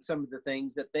doing some of the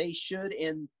things that they should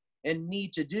and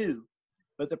need to do.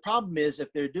 But the problem is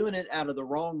if they're doing it out of the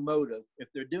wrong motive, if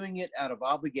they're doing it out of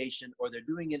obligation or they're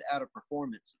doing it out of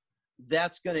performance,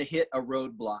 that's going to hit a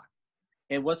roadblock.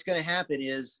 And what's going to happen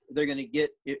is they're going to get,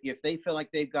 if they feel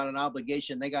like they've got an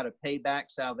obligation, they got to pay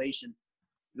back salvation.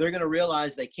 They're going to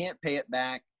realize they can't pay it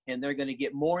back, and they're going to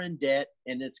get more in debt,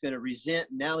 and it's going to resent.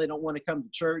 Now they don't want to come to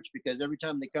church because every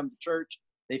time they come to church,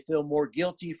 they feel more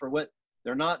guilty for what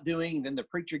they're not doing. Then the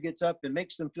preacher gets up and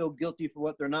makes them feel guilty for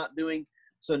what they're not doing.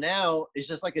 So now it's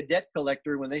just like a debt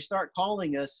collector. When they start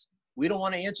calling us, we don't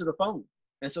want to answer the phone.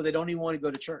 And so they don't even want to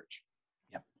go to church.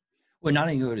 Well, not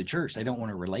even go to church. They don't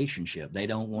want a relationship. They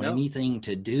don't want anything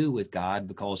to do with God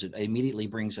because it immediately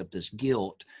brings up this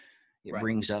guilt. It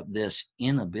brings up this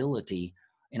inability.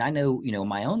 And I know,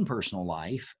 my own personal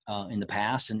life in the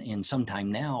past and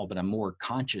sometime now, but I'm more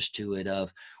conscious to it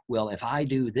of, well, if I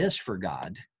do this for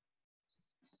God,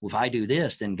 if I do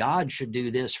this, then God should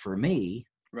do this for me.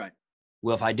 Right.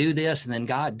 Well, if I do this and then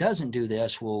God doesn't do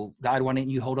this, well, God, why didn't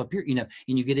you hold up your, and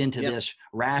you get into this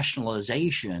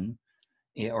rationalization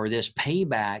or this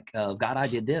payback of, God, I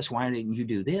did this, why didn't you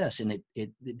do this? And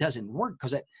it doesn't work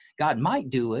because God might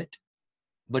do it,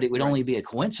 but it would only be a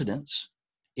coincidence.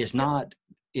 It's not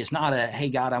a, hey,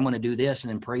 God, I'm going to do this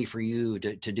and then pray for you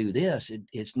to do this.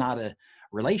 It's not a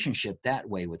relationship that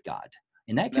way with God.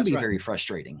 And that can be very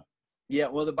frustrating. Yeah.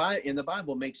 Well, the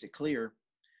Bible makes it clear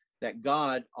that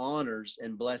God honors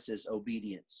and blesses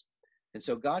obedience. And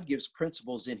so God gives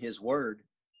principles in his word,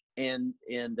 and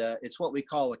it's what we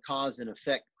call a cause and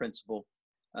effect principle.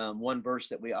 One verse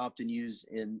that we often use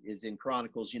is in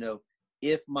Chronicles,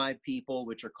 if my people,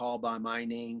 which are called by my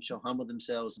name, shall humble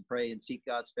themselves and pray and seek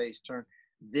God's face, turn,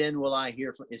 then will I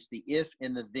hear from. It's the if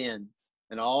and the then.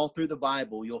 And all through the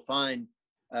Bible, you'll find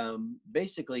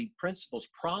basically principles,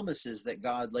 promises that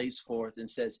God lays forth and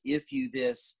says, if you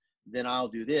this, then I'll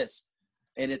do this.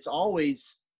 And it's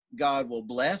always God will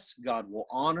bless, God will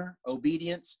honor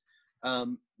obedience.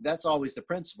 That's always the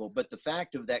principle. But the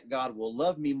fact of that God will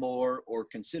love me more or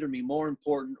consider me more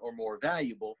important or more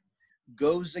valuable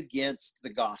goes against the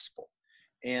gospel.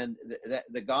 And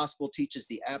the gospel teaches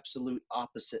the absolute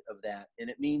opposite of that. And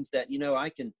it means that, I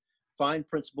can find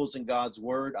principles in God's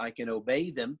word, I can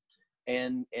obey them,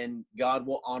 and God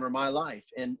will honor my life.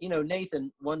 And,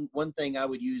 Nathan, one thing I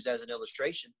would use as an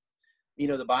illustration,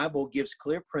 the Bible gives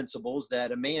clear principles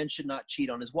that a man should not cheat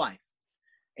on his wife.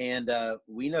 And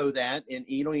we know that, and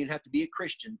you don't even have to be a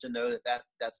Christian to know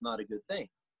that's not a good thing.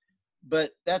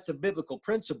 But that's a biblical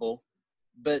principle.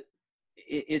 But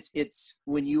it's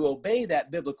when you obey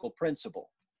that biblical principle,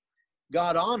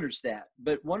 God honors that.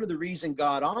 But one of the reasons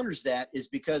God honors that is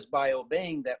because by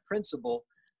obeying that principle,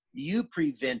 you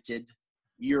prevented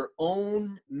your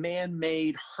own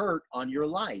man-made hurt on your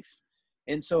life.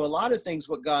 And so a lot of things,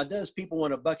 what God does, people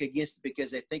want to buck against it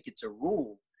because they think it's a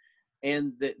rule.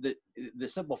 And the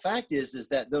simple fact is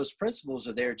that those principles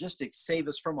are there just to save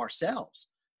us from ourselves,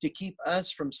 to keep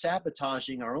us from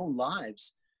sabotaging our own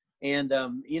lives. And,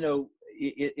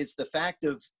 it's the fact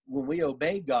of when we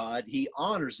obey God, he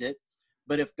honors it.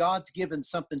 But if God's given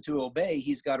something to obey,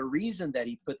 he's got a reason that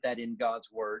he put that in God's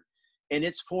word, and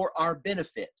it's for our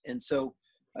benefit. And so,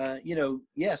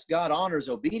 yes, God honors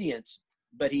obedience,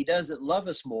 but he doesn't love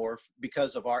us more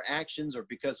because of our actions or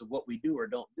because of what we do or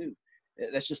don't do.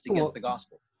 That's just against the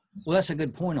gospel. Well, that's a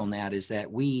good point on that, is that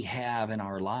we have in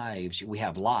our lives, we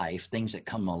have life, things that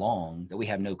come along that we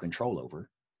have no control over.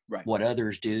 Right. What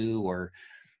others do, or,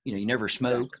 you never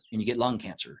smoke Exactly. and you get lung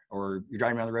cancer, or you're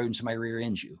driving down the road and somebody rear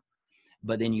ends you.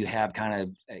 But then you have kind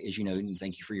of, as you know, and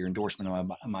thank you for your endorsement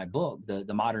of my book,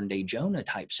 the modern day Jonah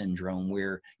type syndrome,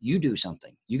 where you do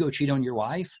something, you go cheat on your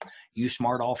wife, you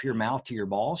smart off your mouth to your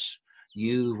boss,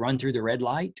 you run through the red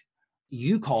light,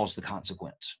 you cause the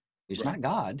consequence. It's Right. not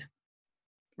God.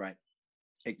 Right.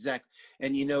 Exactly.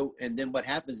 And, and then what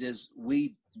happens is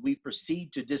we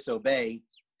proceed to disobey.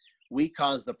 We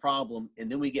cause the problem, and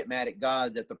then we get mad at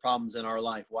God that the problem's in our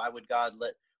life. Why would God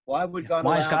Why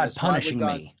allow is God this? punishing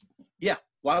me? Yeah.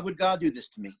 Why would God do this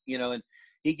to me? And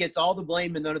he gets all the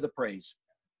blame and none of the praise.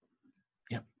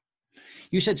 Yeah.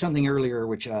 You said something earlier,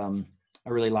 which I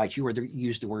really liked. You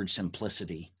used the word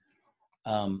simplicity.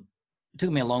 It took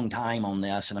me a long time on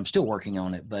this, and I'm still working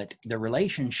on it, but the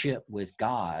relationship with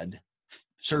God,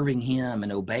 serving him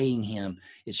and obeying him,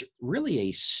 is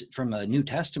really from a New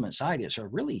Testament side, it's a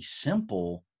really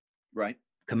simple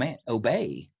command: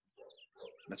 obey.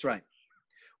 That's right.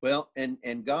 Well,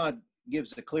 and God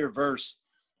gives a clear verse.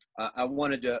 I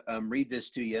wanted to read this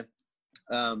to you.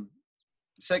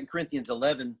 2 Corinthians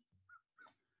 11,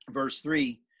 verse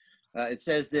 3, it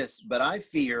says this, but I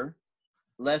fear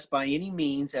lest by any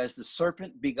means, as the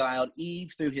serpent beguiled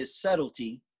Eve through his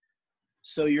subtlety,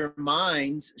 so your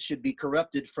minds should be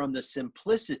corrupted from the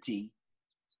simplicity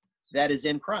that is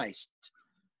in Christ.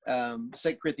 2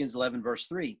 Corinthians 11, verse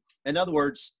 3. In other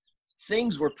words,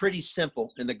 things were pretty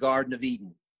simple in the Garden of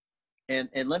Eden.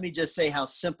 And let me just say how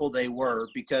simple they were,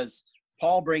 because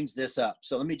Paul brings this up.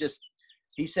 So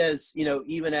he says,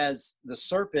 even as the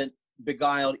serpent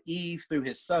beguiled Eve through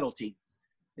his subtlety,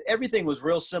 everything was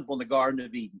real simple in the Garden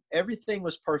of Eden. Everything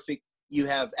was perfect. You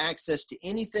have access to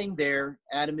anything there.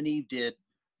 Adam and Eve did.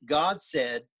 God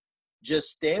said,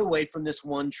 just stay away from this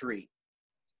one tree.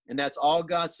 And that's all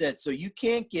God said. So you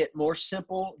can't get more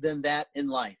simple than that in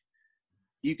life.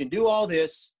 You can do all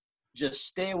this, just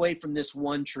stay away from this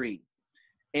one tree.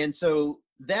 And so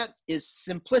that is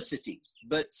simplicity.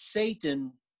 But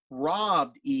Satan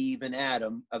robbed Eve and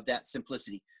Adam of that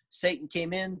simplicity. Satan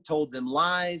came in, told them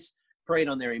lies, preyed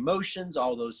on their emotions,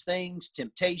 all those things,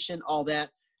 temptation, all that.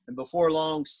 And before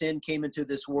long, sin came into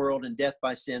this world, and death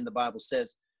by sin, the Bible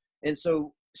says. And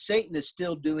so Satan is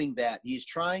still doing that. He's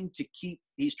trying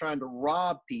to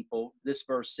rob people, this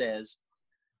verse says,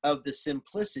 of the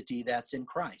simplicity that's in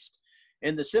Christ.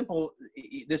 And the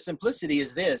simplicity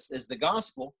is the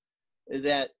gospel,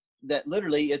 that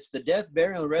literally it's the death,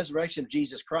 burial, and resurrection of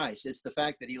Jesus Christ. It's the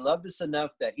fact that he loved us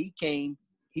enough that he came,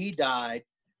 he died,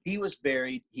 he was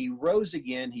buried, he rose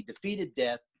again, he defeated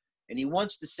death, and he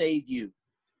wants to save you.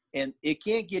 And it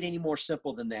can't get any more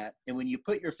simple than that. And when you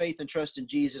put your faith and trust in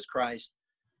Jesus Christ,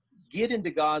 get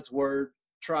into God's word,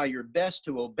 try your best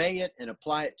to obey it and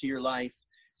apply it to your life,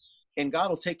 and God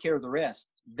will take care of the rest.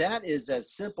 That is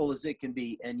as simple as it can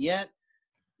be. And yet,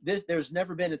 there's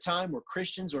never been a time where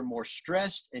Christians are more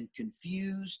stressed and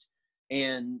confused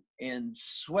and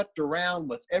swept around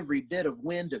with every bit of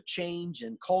wind of change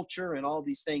and culture and all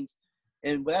these things.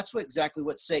 And that's exactly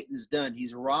what Satan has done.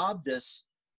 He's robbed us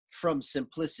from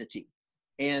simplicity.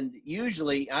 And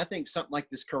usually, I think something like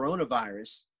this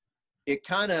coronavirus, it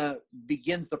kind of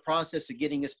begins the process of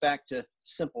getting us back to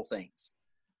simple things.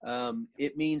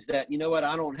 It means that, you know what,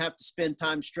 I don't have to spend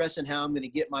time stressing how I'm going to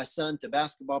get my son to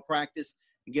basketball practice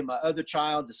and get my other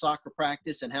child to soccer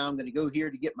practice, and how I'm going to go here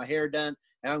to get my hair done,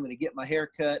 how I'm going to get my hair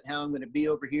cut, how I'm going to be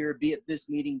over here, be at this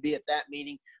meeting, be at that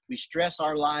meeting. We stress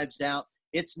our lives out.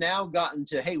 It's now gotten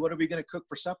to, hey, what are we going to cook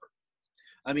for supper?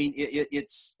 I mean,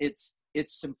 it's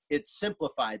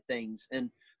simplified things, and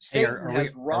Satan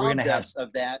has robbed us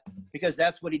of that because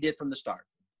that's what he did from the start.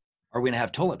 Are we going to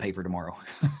have toilet paper tomorrow?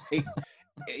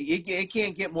 It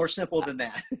can't get more simple than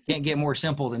that. Can't get more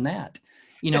simple than that.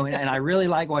 You know, and I really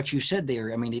like what you said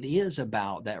there. I mean, it is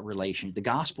about that relation. The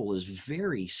gospel is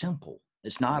very simple.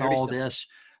 It's not very all simple.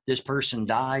 This person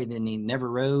died and he never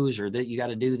rose, or that you got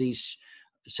to do these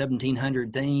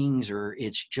 1,700 things, or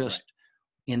it's just,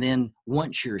 right. And then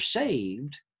once you're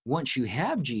saved, once you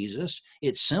have Jesus,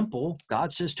 it's simple.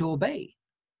 God says to obey.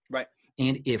 Right.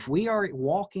 And if we are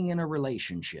walking in a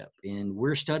relationship and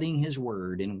we're studying his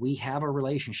word and we have a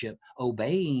relationship,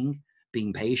 obeying,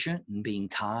 being patient and being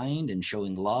kind and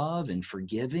showing love and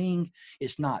forgiving,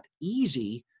 it's not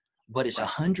easy, but it's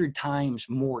 100 times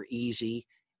more easy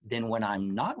than when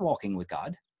I'm not walking with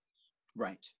God.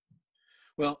 Right.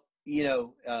 Well, you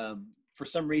know, for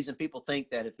some reason, people think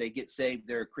that if they get saved,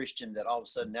 they're a Christian, that all of a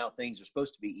sudden now things are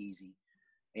supposed to be easy.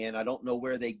 And I don't know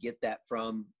where they get that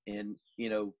from. And, you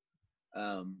know,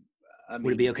 I mean,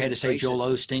 would it be okay to say Joel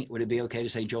Osteen? Would it be okay to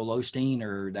say Joel Osteen,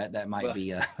 or that might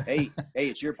be? Hey,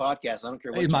 it's your podcast. I don't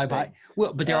care what you say.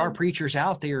 Well, but there are preachers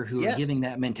out there who are giving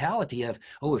that mentality of,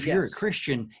 oh, if you're a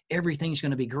Christian, everything's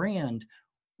going to be grand.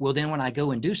 Well, then when I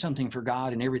go and do something for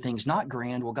God and everything's not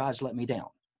grand, well, God's let me down.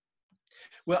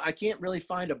 Well, I can't really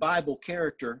find a Bible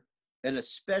character, and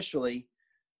especially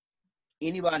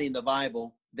anybody in the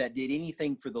Bible that did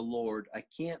anything for the Lord. I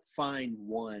can't find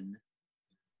one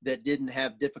that didn't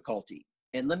have difficulty.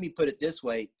 And let me put it this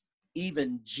way,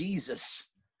 even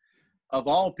Jesus, of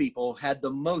all people, had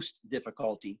the most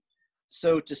difficulty.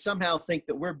 So to somehow think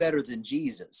that we're better than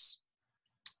Jesus,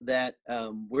 that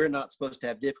we're not supposed to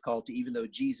have difficulty, even though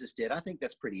Jesus did, I think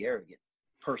that's pretty arrogant.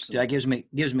 Personally. That gives me,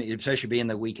 especially being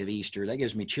the week of Easter, that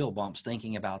gives me chill bumps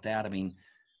thinking about that. I mean,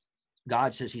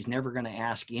 God says he's never going to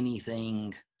ask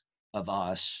anything of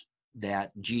us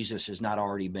that Jesus has not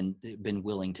already been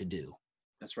willing to do.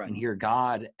 That's right. And here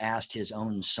God asked his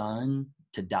own son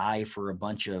to die for a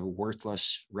bunch of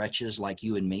worthless wretches like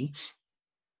you and me.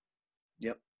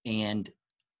 Yep. And,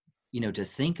 you know, to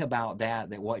think about that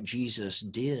what Jesus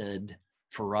did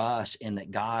for us and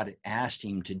that God asked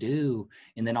him to do,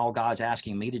 and then all God's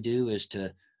asking me to do is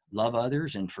to love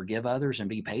others and forgive others and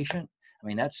be patient. I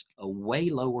mean, that's a way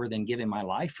lower than giving my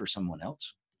life for someone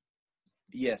else.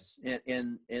 Yes.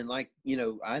 And like, you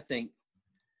know, I think,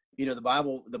 you know,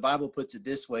 the Bible puts it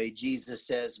this way. Jesus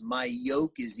says, my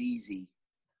yoke is easy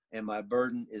and my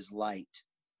burden is light.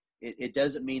 It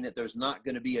doesn't mean that there's not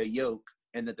going to be a yoke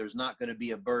and that there's not going to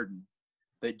be a burden.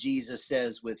 But Jesus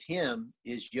says with him,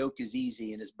 his yoke is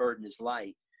easy and his burden is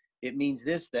light. It means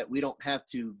this, that we don't have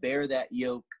to bear that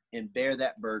yoke and bear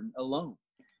that burden alone.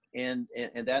 And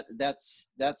that's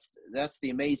the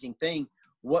amazing thing.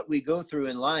 What we go through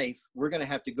in life, we're going to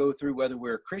have to go through whether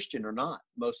we're a Christian or not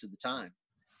most of the time.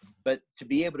 But to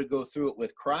be able to go through it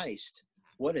with Christ,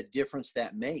 what a difference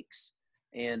that makes.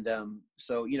 And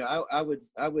so, you know,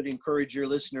 I would encourage your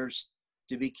listeners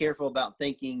to be careful about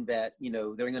thinking that, you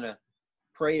know, they're going to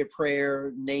pray a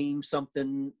prayer, name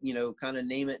something, you know, kind of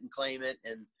name it and claim it,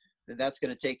 and that's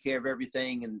going to take care of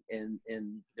everything, and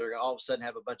they're going to all of a sudden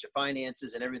have a bunch of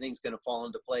finances and everything's going to fall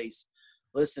into place.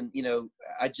 Listen, you know,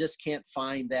 I just can't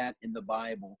find that in the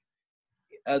Bible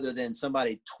other than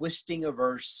somebody twisting a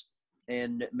verse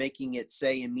and making it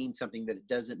say and mean something that it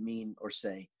doesn't mean or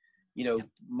say. You know,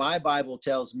 my Bible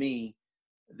tells me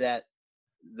that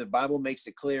the Bible makes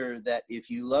it clear that if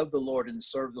you love the Lord and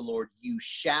serve the Lord, you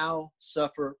shall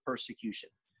suffer persecution.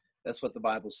 That's what the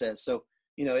Bible says. So,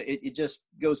 you know, it just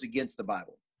goes against the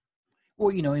Bible.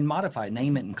 Well, you know, in modified,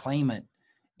 name it and claim it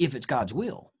if it's God's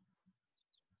will.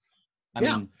 I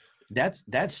mean,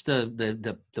 That's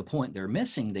the point they're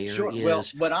missing there. Sure. Is Well,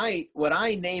 what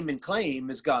I name and claim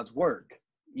is God's word.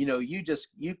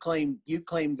 You claim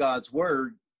God's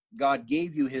word. God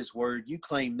gave you his word. You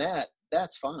claim that,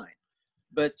 that's fine.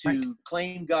 But to right.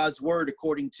 claim God's word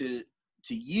according to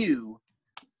you,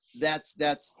 that's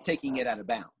taking it out of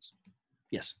bounds.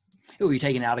 Yes. You're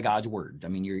taking it out of God's word. I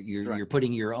mean, you're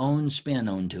putting your own spin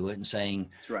onto it and saying,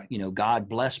 That's right. God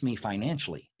bless me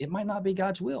financially. It might not be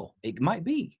God's will. It might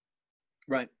be.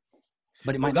 Right.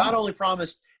 But it might God not. only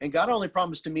promised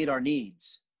to meet our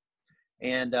needs.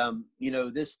 And,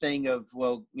 this thing of,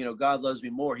 God loves me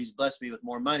more. He's blessed me with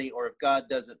more money. Or if God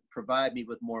doesn't provide me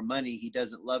with more money, he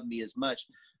doesn't love me as much.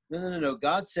 No.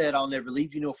 God said, I'll never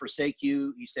leave you nor forsake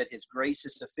you. He said his grace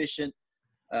is sufficient.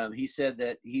 He said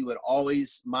that he would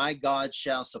always, my God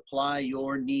shall supply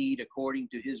your need according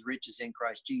to his riches in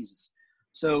Christ Jesus.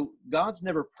 So God's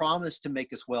never promised to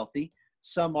make us wealthy.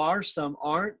 Some are, some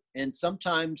aren't. And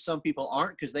sometimes some people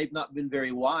aren't because they've not been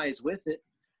very wise with it.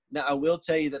 Now, I will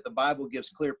tell you that the Bible gives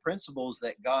clear principles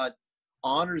that God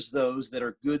honors those that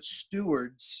are good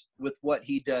stewards with what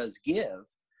he does give.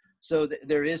 So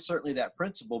there is certainly that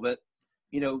principle. But,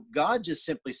 God just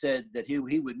simply said that he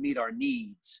would meet our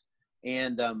needs.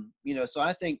 And, so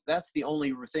I think that's the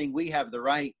only thing we have the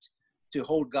right to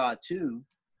hold God to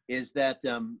is that,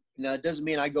 it doesn't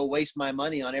mean I go waste my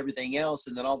money on everything else.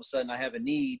 And then all of a sudden I have a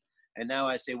need. And now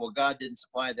I say, well, God didn't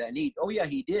supply that need. Oh, yeah,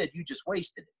 he did. You just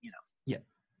wasted it, Yeah.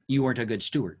 You weren't a good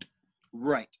steward.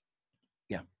 Right.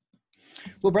 Yeah.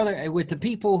 Well, brother, with the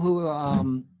people who,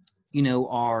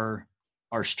 are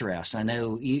stressed, I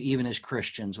know even as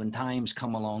Christians, when times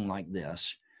come along like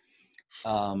this,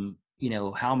 how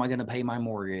am I going to pay my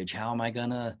mortgage? How am I going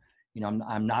to,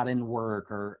 I'm not in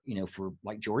work or, for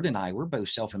like Jordan and I, we're both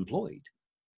self-employed.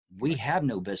 We have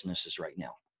no businesses right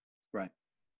now. Right.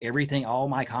 Everything, all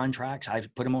my contracts,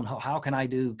 I've put them on. How can I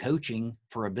do coaching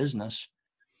for a business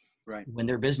when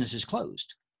their business is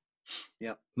closed?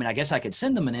 Yeah. I mean, I guess I could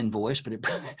send them an invoice, but it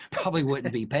probably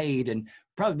wouldn't be paid and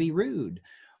probably be rude.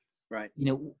 Right.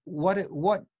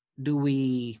 What do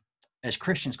we, as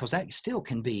Christians, because that still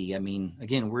can be, I mean,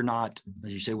 again, we're not,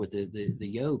 as you said, with the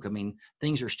yoke, I mean,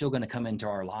 things are still going to come into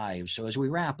our lives. So as we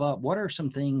wrap up, what are some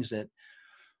things that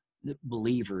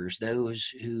believers, those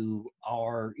who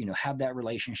are, have that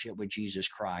relationship with Jesus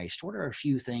Christ, what are a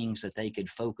few things that they could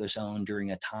focus on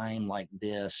during a time like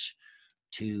this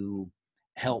to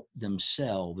help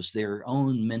themselves, their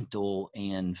own mental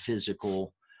and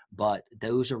physical, but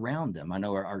those around them? I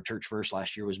know our church verse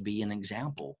last year was be an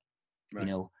example. Right.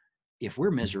 If we're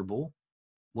miserable,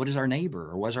 what is our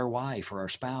neighbor or what's our wife or our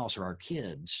spouse or our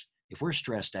kids? If we're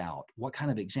stressed out, what kind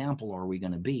of example are we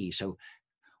going to be? So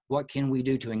what can we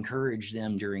do to encourage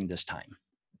them during this time?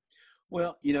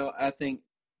 Well, I think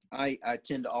I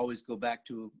tend to always go back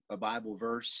to a Bible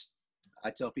verse. I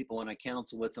tell people when I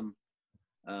counsel with them,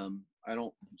 I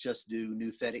don't just do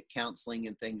nouthetic counseling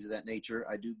and things of that nature.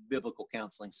 I do biblical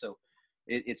counseling. So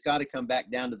it's got to come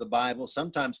back down to the Bible.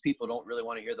 Sometimes people don't really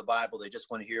want to hear the Bible. They just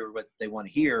want to hear what they want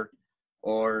to hear,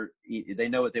 or they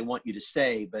know what they want you to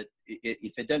say. But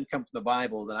if it doesn't come from the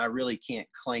Bible, then I really can't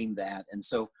claim that. And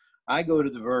so I go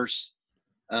to the verse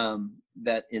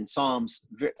that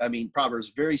in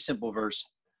Proverbs, very simple verse,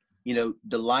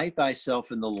 delight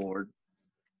thyself in the Lord,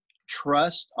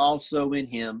 trust also in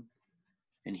him,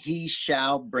 and he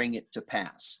shall bring it to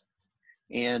pass.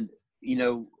 And,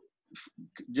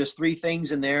 just three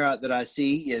things in there that I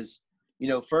see is,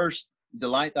 first,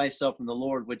 delight thyself in the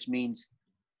Lord, which means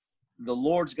the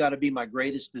Lord's got to be my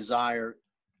greatest desire.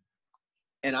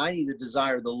 And I need to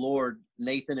desire the Lord,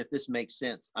 Nathan, if this makes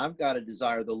sense. I've got to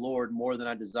desire the Lord more than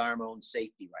I desire my own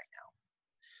safety right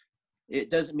now. It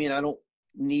doesn't mean I don't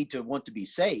need to want to be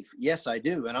safe. Yes, I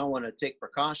do. And I want to take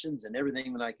precautions and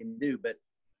everything that I can do. But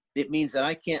it means that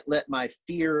I can't let my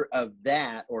fear of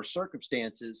that or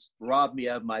circumstances rob me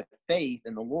of my faith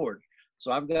in the Lord.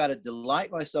 So I've got to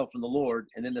delight myself in the Lord.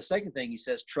 And then the second thing he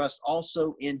says, trust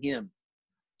also in him.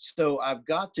 So I've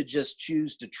got to just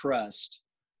choose to trust.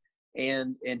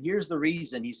 And here's the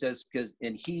reason, he says,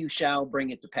 and he shall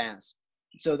bring it to pass.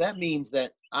 So that means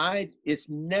that it's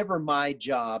never my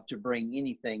job to bring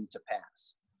anything to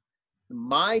pass.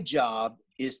 My job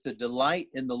is to delight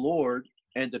in the Lord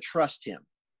and to trust him.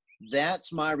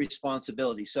 That's my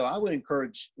responsibility. So I would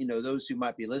encourage, those who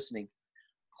might be listening,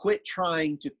 quit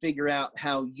trying to figure out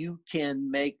how you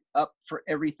can make up for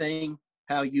everything,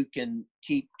 how you can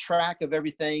keep track of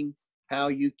everything, how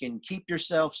you can keep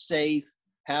yourself safe,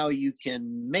 how you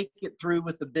can make it through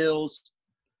with the bills.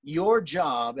 Your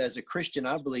job as a Christian,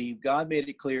 I believe God made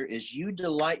it clear, is you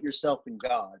delight yourself in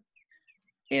God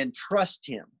and trust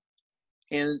him.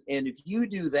 And if you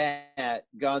do that,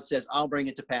 God says, I'll bring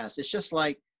it to pass. It's just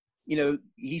like,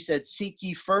 he said, seek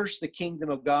ye first the kingdom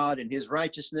of God and his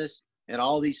righteousness, and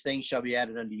all these things shall be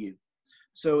added unto you.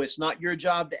 So it's not your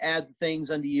job to add the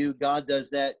things unto you. God does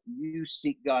that. You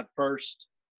seek God first.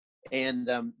 And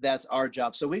that's our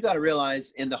job. So we've got to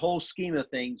realize, in the whole scheme of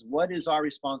things, what is our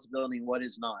responsibility and what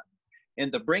is not.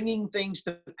 And the bringing things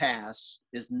to pass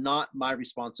is not my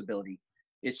responsibility.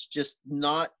 It's just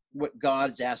not what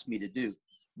God's asked me to do.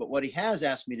 But what he has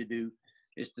asked me to do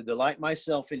is to delight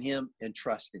myself in him and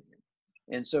trust in him.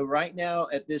 And so right now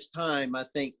at this time, I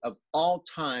think of all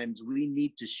times, we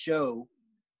need to show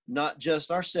not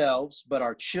just ourselves, but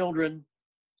our children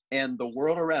and the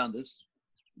world around us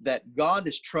that God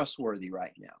is trustworthy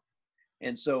right now.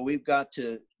 And so we've got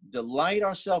to delight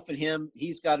ourselves in him.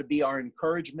 He's got to be our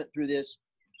encouragement through this,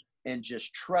 and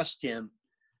just trust him.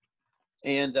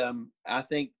 And I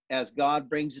think as God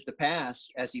brings it to pass,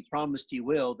 as he promised he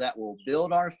will, that will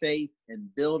build our faith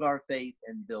and build our faith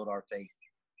and build our faith.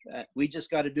 We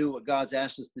just got to do what God's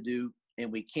asked us to do,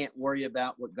 and we can't worry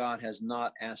about what God has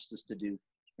not asked us to do.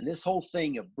 And this whole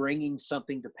thing of bringing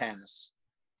something to pass,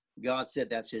 God said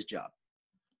that's his job.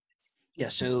 Yeah,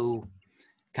 so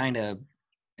kind of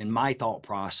in my thought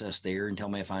process there, and tell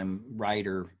me if I'm right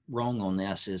or wrong on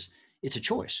this, is it's a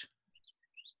choice.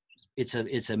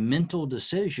 It's a mental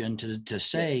decision to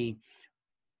say, yes,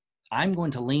 I'm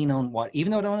going to lean on what,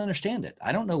 even though I don't understand it.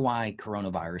 I don't know why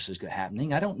coronavirus is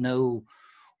happening. I don't know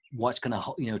what's going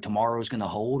to, tomorrow is going to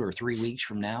hold, or 3 weeks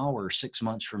from now, or 6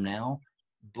 months from now,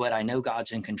 but I know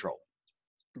God's in control.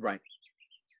 Right.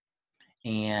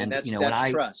 And that's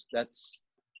trust.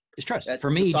 It's trust. That's For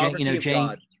me, James,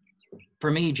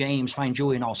 James, find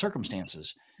joy in all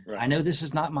circumstances. Right. I know this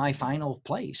is not my final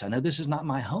place. I know this is not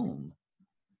my home.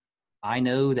 I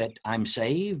know that I'm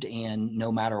saved, and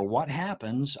no matter what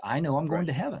happens, I know I'm going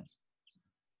to heaven.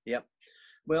 Yep.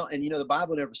 Well, and the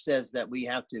Bible never says that we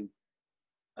have to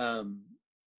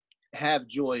have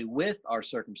joy with our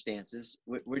circumstances.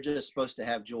 We're just supposed to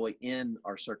have joy in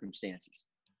our circumstances.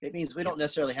 It means we don't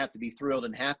necessarily have to be thrilled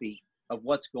and happy of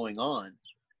what's going on,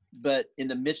 but in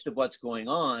the midst of what's going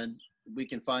on, we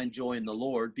can find joy in the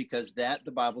Lord, because that,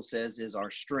 the Bible says, is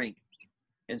our strength.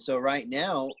 And so right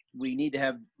now, we need to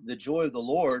have the joy of the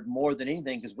Lord more than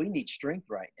anything, because we need strength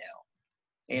right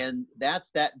now. And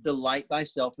that's that delight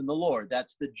thyself in the Lord.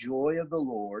 That's the joy of the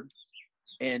Lord,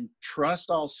 and trust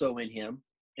also in him,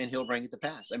 and he'll bring it to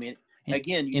pass. I mean,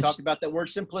 again, you talked about that word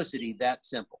simplicity. That's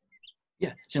simple.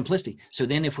 Yeah, simplicity. So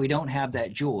then if we don't have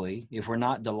that joy, if we're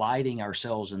not delighting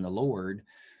ourselves in the Lord,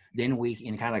 then we,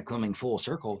 in kind of coming full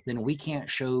circle, then we can't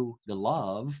show the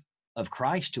love of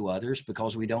Christ to others,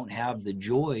 because we don't have the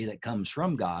joy that comes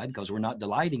from God, because we're not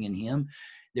delighting in him.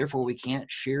 Therefore, we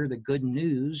can't share the good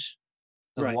news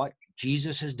of what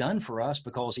Jesus has done for us,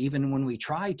 because even when we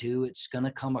try to, it's going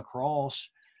to come across,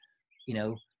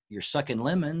 you're sucking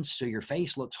lemons, so your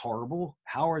face looks horrible.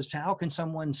 How can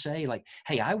someone say, like,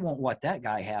 hey, I want what that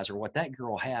guy has or what that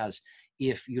girl has,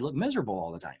 if you look miserable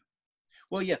all the time?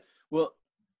 Well, yeah. Well,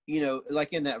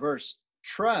 like in that verse,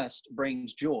 trust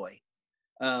brings joy.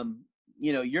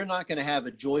 You're not going to have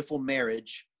a joyful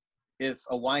marriage if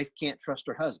a wife can't trust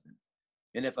her husband,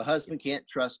 and if a husband can't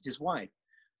trust his wife.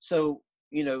 So,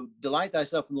 delight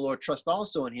thyself in the Lord, trust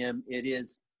also in him. It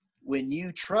is when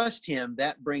you trust him,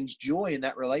 that brings joy in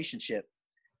that relationship.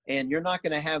 And you're not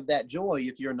going to have that joy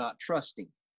if you're not trusting.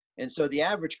 And so the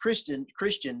average Christian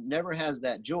never has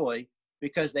that joy,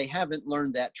 because they haven't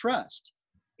learned that trust.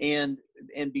 And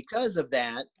because of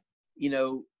that,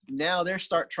 now they're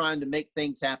trying to make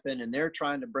things happen, and they're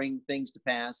trying to bring things to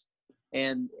pass,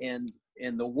 and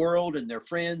the world and their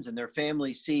friends and their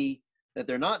family see that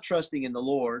they're not trusting in the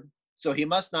Lord, so he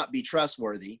must not be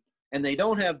trustworthy, and they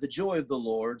don't have the joy of the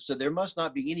Lord, so there must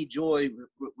not be any joy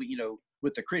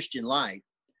with the Christian life.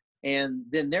 And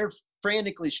then they're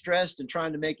frantically stressed and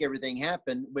trying to make everything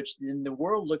happen, which then the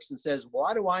world looks and says,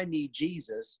 why do I need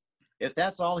Jesus if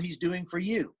that's all he's doing for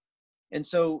you? And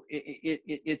so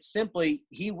it's simply,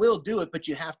 he will do it, but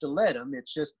you have to let him.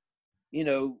 It's just,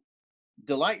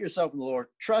 delight yourself in the Lord,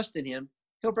 trust in him,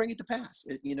 he'll bring it to pass.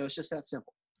 It's just that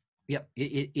simple. Yep.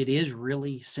 It is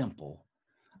really simple.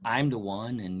 I'm the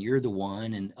one, and you're the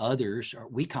one, and others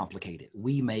we complicate it.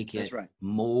 We make it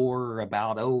more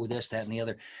about, this, that, and the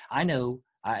other. I know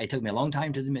it took me a long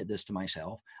time to admit this to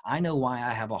myself. I know why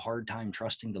I have a hard time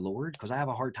trusting the Lord, because I have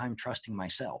a hard time trusting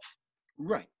myself.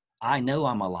 Right. I know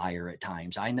I'm a liar at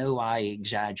times. I know I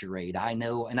exaggerate. I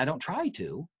know, and I don't try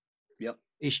to. Yep.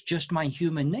 It's just my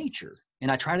human nature.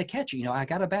 And I try to catch it. I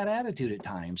got a bad attitude at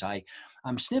times.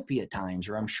 I'm snippy at times,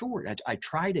 or I'm short. I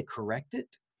try to correct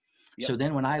it. Yep. So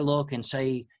then when I look and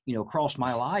say, across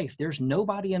my life, there's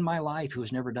nobody in my life who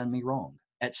has never done me wrong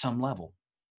at some level.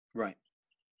 Right.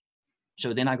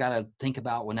 So then I've got to think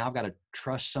about, well, now I've got to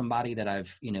trust somebody that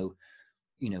I've,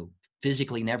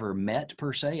 physically never met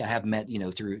per se. I have met,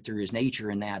 through his nature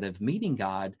and that of meeting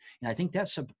God. And I think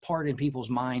that's a part in people's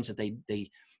minds that they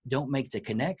don't make the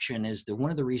connection, is one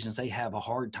of the reasons they have a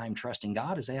hard time trusting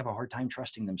God is they have a hard time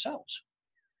trusting themselves.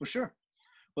 Well, sure.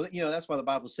 Well, that's why the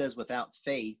Bible says without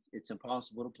faith, it's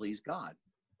impossible to please God,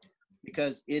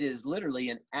 because it is literally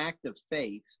an act of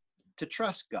faith to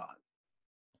trust God,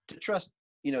 to trust,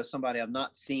 somebody I've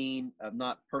not seen, I've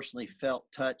not personally felt,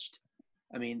 touched.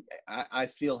 I mean, I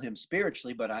feel him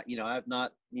spiritually, but I've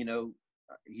not,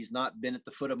 he's not been at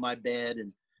the foot of my bed,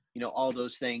 and, all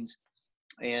those things.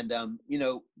 And,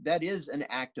 that is an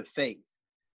act of faith.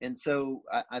 And so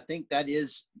I think that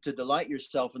is to delight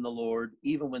yourself in the Lord,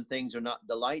 even when things are not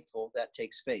delightful. That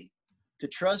takes faith. To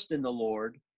trust in the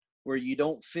Lord where you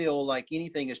don't feel like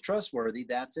anything is trustworthy,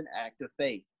 that's an act of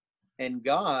faith. And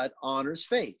God honors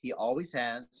faith. He always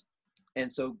has.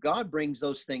 And so God brings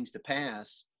those things to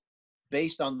pass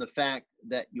based on the fact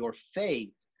that your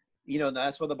faith,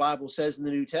 that's what the Bible says in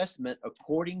the New Testament,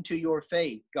 according to your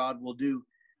faith, God will do.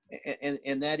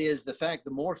 And that is the fact,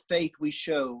 the more faith we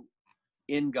show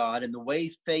in God, and the way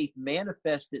faith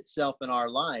manifests itself in our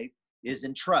life is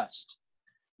in trust.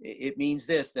 It means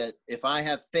this, that if I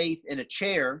have faith in a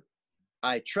chair,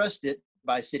 I trust it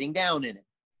by sitting down in it.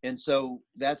 And so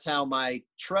that's how my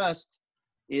trust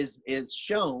is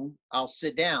shown. I'll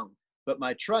sit down. But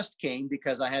my trust came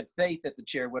because I had faith that the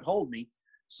chair would hold me.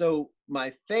 So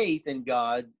my faith in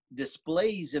God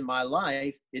displays in my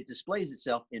life, it displays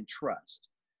itself in trust.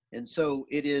 And so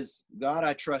it is, God,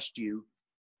 I trust you.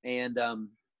 And I'm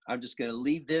just going to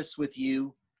leave this with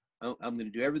you. I'm going to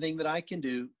do everything that I can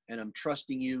do, and I'm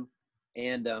trusting you.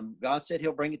 And God said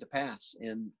he'll bring it to pass.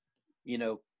 And,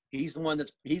 he's the one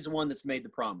that's made the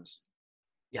promise.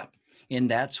 Yeah. And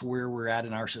that's where we're at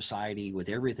in our society with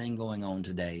everything going on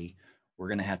today. We're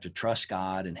going to have to trust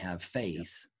God and have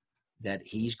faith that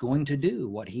he's going to do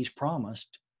what he's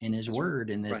promised in his word.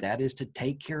 And that is to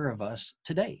take care of us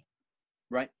today.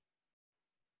 Right.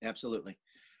 Absolutely.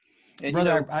 And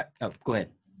Brother, go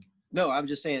ahead. No, I'm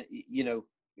just saying,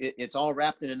 it's all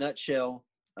wrapped in a nutshell.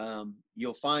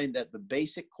 You'll find that the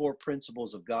basic core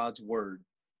principles of God's word,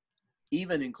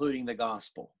 even including the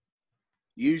gospel,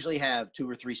 usually have 2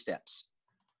 or 3 steps.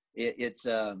 It's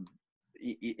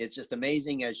just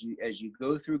amazing as you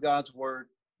go through God's word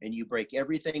and you break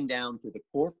everything down to the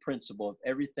core principle of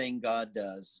everything God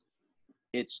does.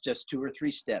 It's just 2 or 3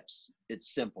 steps.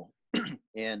 It's simple.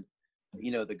 And,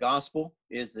 the gospel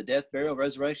is the death, burial,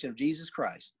 resurrection of Jesus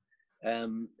Christ.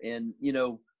 I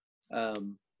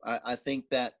think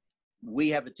that we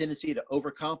have a tendency to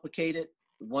overcomplicate it.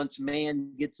 Once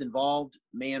man gets involved,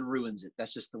 man ruins it.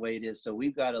 That's just the way it is. So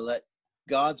we've got to let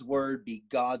God's word be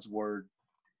God's word,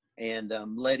 and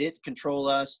let it control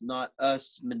us, not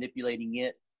us manipulating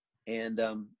it. And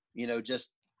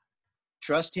just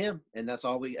trust him. And that's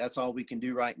all we can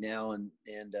do right now.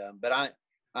 But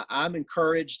I'm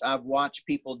encouraged. I've watched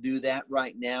people do that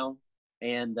right now,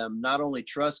 and not only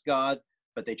trust God,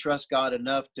 but they trust God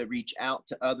enough to reach out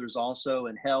to others also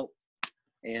and help.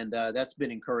 And that's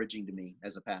been encouraging to me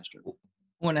as a pastor.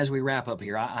 Well, as we wrap up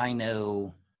here, I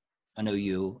know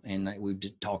you, and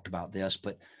we've talked about this,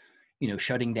 but,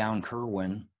 shutting down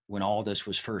Kerwin when all this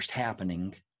was first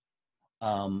happening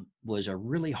was a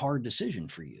really hard decision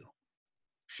for you.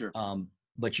 Sure.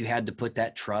 But you had to put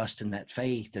that trust and that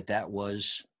faith that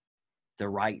was the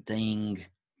right thing,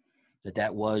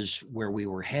 that was where we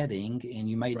were heading, and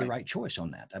you made the right choice on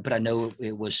that. But I know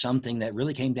it was something that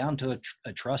really came down to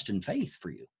a trust and faith for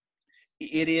you.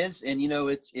 It is. And,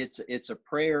 it's a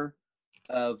prayer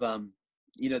of,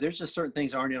 there's just certain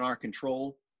things aren't in our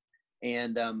control.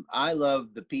 And I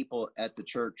love the people at the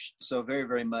church so very,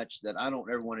 very much that I don't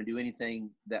ever want to do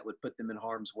anything that would put them in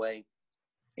harm's way.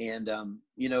 And,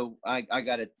 I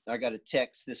got a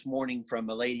text this morning from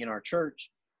a lady in our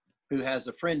church who has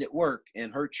a friend at work,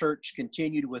 and her church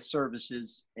continued with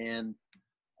services, and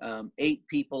 8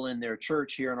 people in their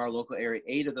church here in our local area,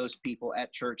 8 of those people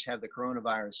at church have the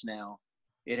coronavirus now.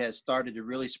 It has started to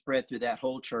really spread through that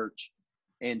whole church.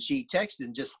 And she texted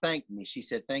and just thanked me. She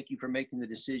said, "Thank you for making the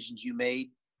decisions you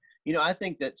made." I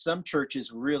think that some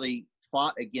churches really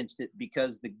fought against it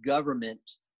because the government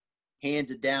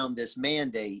handed down this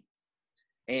mandate,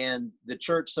 and the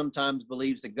church sometimes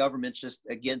believes the government's just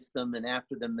against them and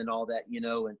after them and all that,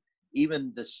 and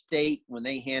even the state, when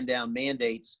they hand down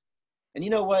mandates. And you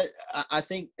know what? I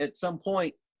think at some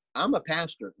point, I'm a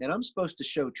pastor and I'm supposed to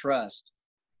show trust.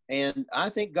 And I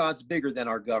think God's bigger than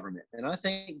our government, and I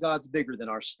think God's bigger than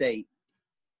our state.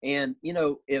 And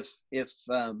if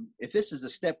this is a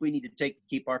step we need to take to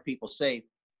keep our people safe,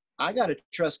 I got to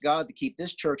trust God to keep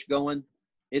this church going.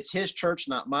 It's His church,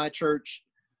 not my church.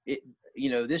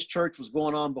 This church was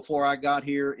going on before I got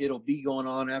here. It'll be going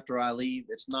on after I leave.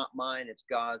 It's not mine, it's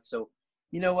God's. So,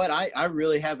 you know what? I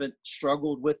really haven't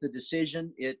struggled with the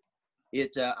decision.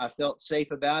 I felt safe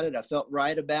about it. I felt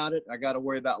right about it. I got to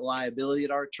worry about liability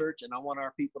at our church, and I want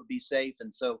our people to be safe.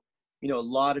 And so, a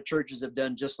lot of churches have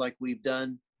done just like we've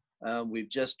done. We've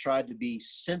just tried to be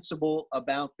sensible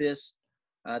about this.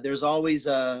 There's always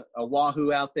a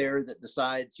wahoo out there that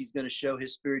decides he's going to show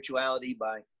his spirituality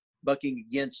by bucking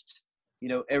against,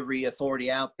 every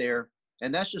authority out there.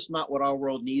 And that's just not what our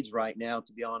world needs right now,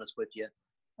 to be honest with you.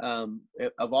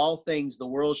 Of all things, the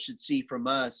world should see from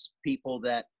us people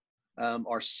that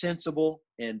are sensible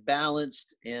and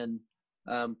balanced and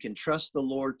can trust the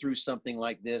Lord through something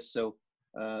like this. So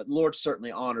the Lord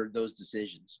certainly honored those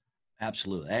decisions.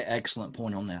 Absolutely. Excellent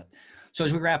point on that. So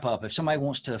as we wrap up, if somebody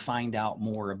wants to find out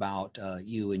more about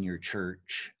you and your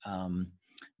church,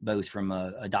 both from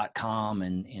a .com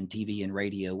and TV and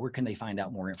radio, where can they find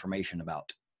out more information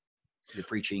about your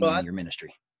preaching and your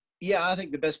ministry? Yeah, I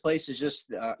think the best place is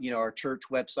just, our church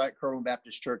website,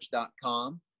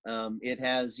 kerwinbaptistchurch.com. It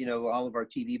has, all of our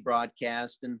TV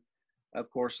broadcasts and, of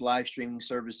course, live streaming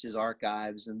services,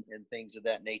 archives, and things of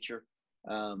that nature.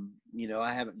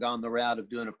 I haven't gone the route of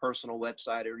doing a personal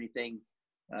website or anything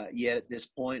yet at this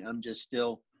point. I'm just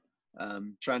still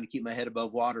trying to keep my head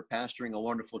above water, pastoring a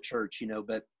wonderful church,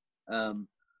 but,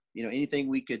 anything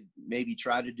we could maybe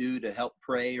try to do to help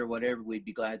pray or whatever, we'd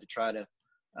be glad to try to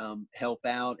help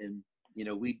out. And,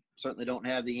 we certainly don't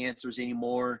have the answers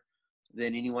anymore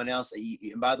than anyone else.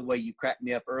 And by the way, you cracked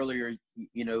me up earlier.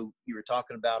 You were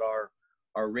talking about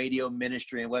our radio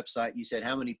ministry and website. You said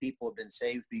how many people have been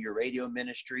saved through your radio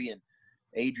ministry, and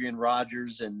Adrian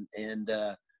Rogers and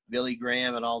Billy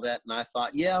Graham and all that. And I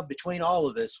thought, yeah, between all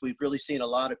of us, we've really seen a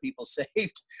lot of people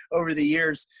saved over the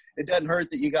years. It doesn't hurt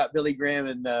that you got Billy Graham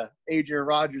and Adrian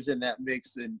Rogers in that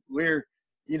mix. And we're,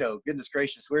 goodness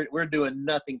gracious, we're doing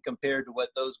nothing compared to what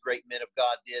those great men of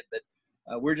God did. But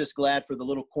we're just glad for the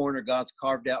little corner God's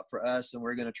carved out for us. And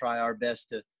we're going to try our best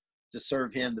to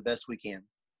serve Him the best we can.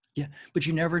 Yeah, but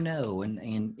you never know.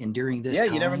 And during this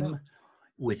time, you never know.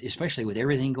 Especially with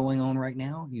everything going on right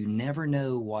now, you never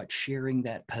know what sharing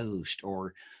that post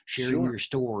or sharing your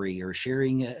story or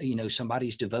sharing,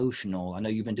 somebody's devotional. I know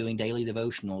you've been doing daily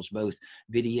devotionals, both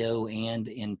video and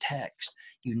in text.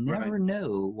 You never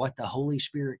know what the Holy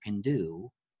Spirit can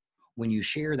do when you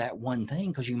share that one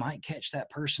thing, because you might catch that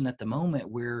person at the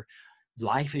moment where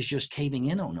life is just caving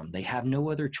in on them. They have no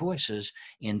other choices.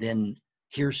 And then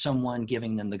here's someone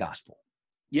giving them the gospel.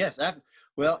 Yes. I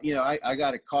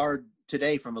got a card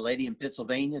today from a lady in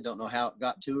Pennsylvania. Don't know how it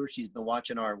got to her. She's been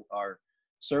watching our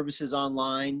services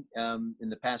online in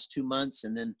the past 2 months,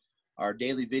 and then our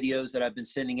daily videos that I've been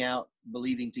sending out,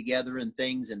 believing together and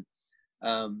things. And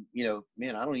I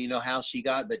don't even know how she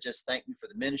got, but just thank me for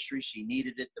the ministry. She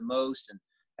needed it the most, and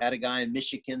had a guy in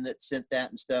Michigan that sent that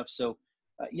and stuff. So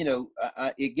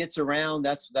it gets around.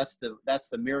 That's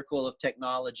the miracle of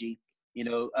technology.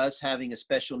 Us having a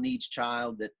special needs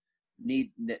child that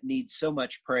needs so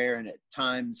much prayer, and at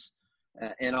times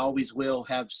and always will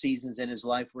have seasons in his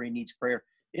life where he needs prayer.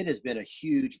 It has been a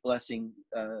huge blessing,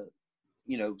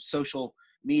 social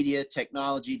media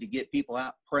technology to get people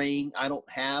out praying. I don't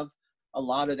have a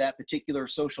lot of that particular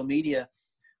social media,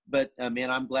 but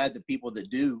I'm glad the people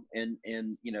that do, and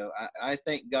I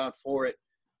thank God for it.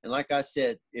 And like I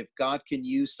said, if God can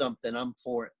use something, I'm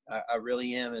for it. I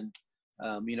really am. And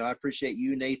I appreciate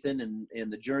you, Nathan,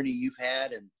 and the journey you've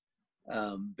had, and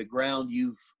the ground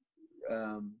you've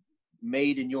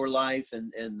made in your life,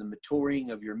 and the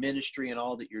maturing of your ministry and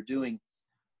all that you're doing.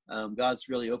 God's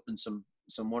really opened some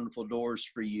wonderful doors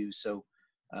for you. So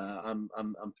I'm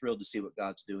thrilled to see what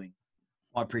God's doing.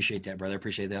 Well, I appreciate that, brother. I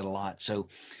appreciate that a lot. So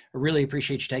I really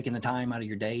appreciate you taking the time out of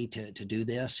your day to do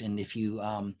this. And if you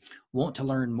want to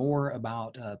learn more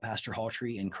about Pastor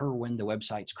Hawtree and Kerwin, the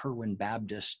website's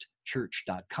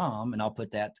kerwinbaptistchurch.com. And I'll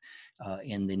put that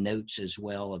in the notes as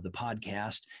well of the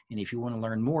podcast. And if you want to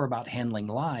learn more about Handling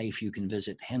Life, you can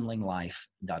visit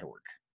handlinglife.org.